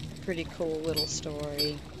a pretty cool little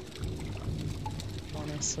story,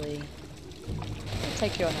 honestly. I'll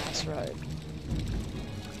take you a nice road.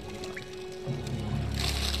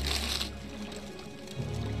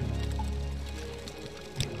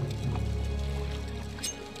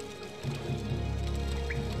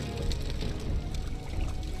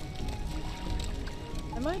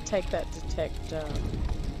 I might take that detect,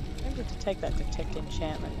 I'm going to take that detect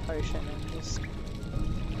enchantment potion and just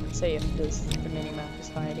see if the minimap is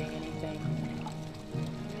hiding anything.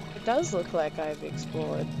 It does look like I've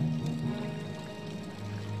explored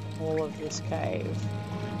all of this cave.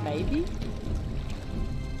 Maybe?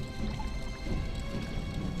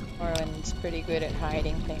 Morrowind's pretty good at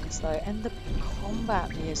hiding things though, and the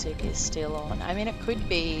combat music is still on. I mean, it could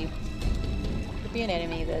be an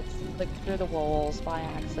enemy that's slipped through the walls by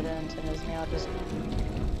accident and is now just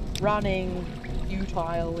running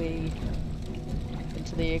futilely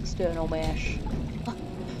into the external mesh. But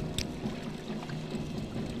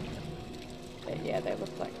yeah, they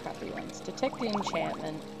look like crappy ones. Detect the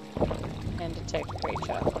enchantment and detect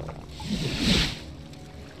creature.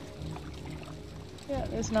 Yeah,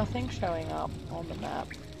 there's nothing showing up on the map.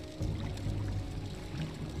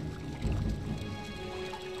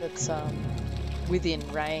 That's within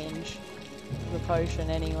range of the potion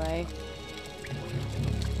anyway.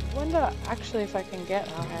 I wonder actually if I can get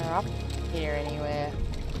higher up here anywhere.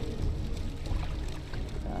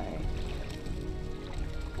 No.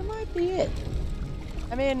 That might be it.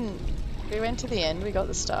 I mean, we went to the end, we got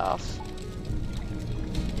the staff.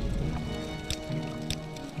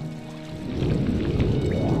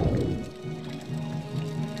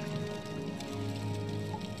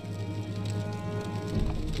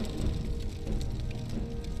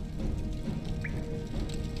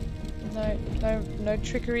 No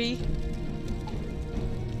trickery.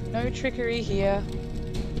 No trickery here.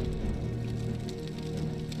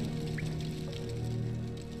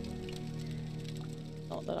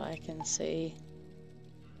 Not that I can see,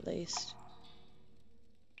 at least.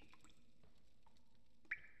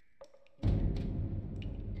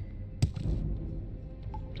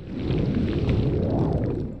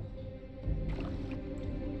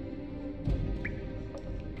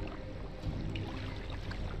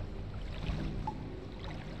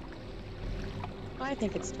 I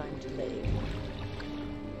think it's time to leave.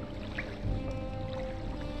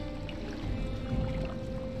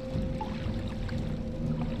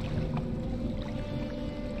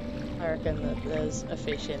 I reckon that there's a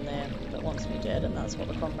fish in there that wants me dead, and that's what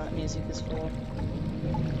the combat music is for.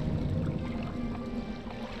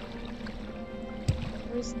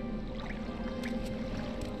 Where's...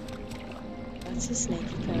 That's a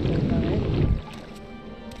sneaky cavern, though.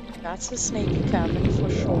 That's a sneaky cavern for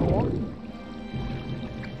sure.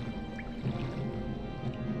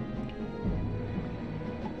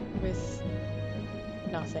 With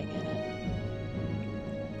nothing in it.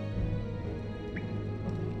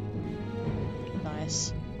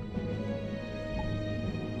 Nice.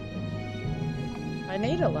 I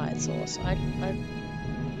need a light source. I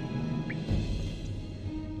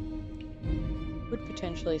would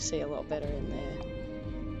potentially see a lot better in there.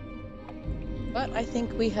 But I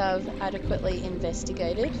think we have adequately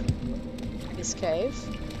investigated this cave,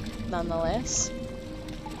 nonetheless.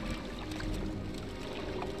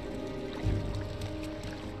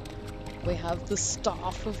 We have the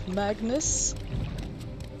Staff of Magnus,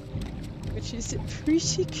 which is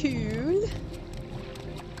pretty cool.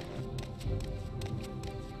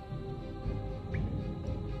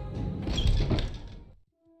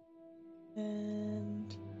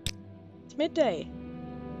 And it's midday.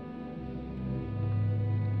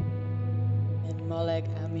 And Moleg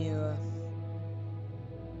Amur.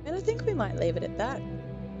 And I think we might leave it at that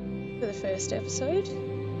for the first episode.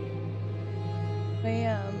 We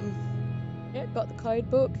got the code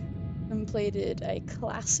book, completed a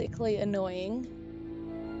classically annoying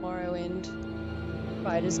Morrowind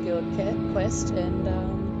Fighters Guild quest, and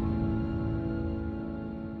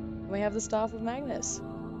we have the Staff of Magnus,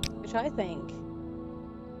 which I think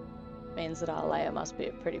means that Arrhlaya must be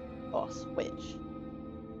a pretty boss witch.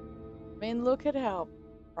 I mean, look at how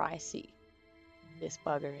pricey this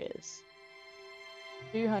bugger is.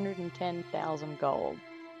 210,000 gold.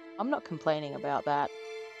 I'm not complaining about that.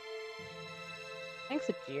 Thanks,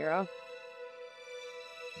 Ajira.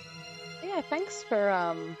 Yeah, thanks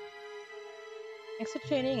for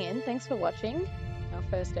tuning in. Thanks for watching our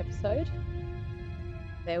first episode.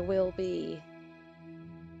 There will be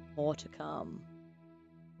more to come.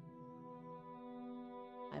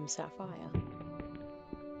 I'm Sapphire.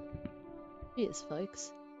 Cheers,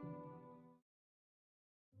 folks.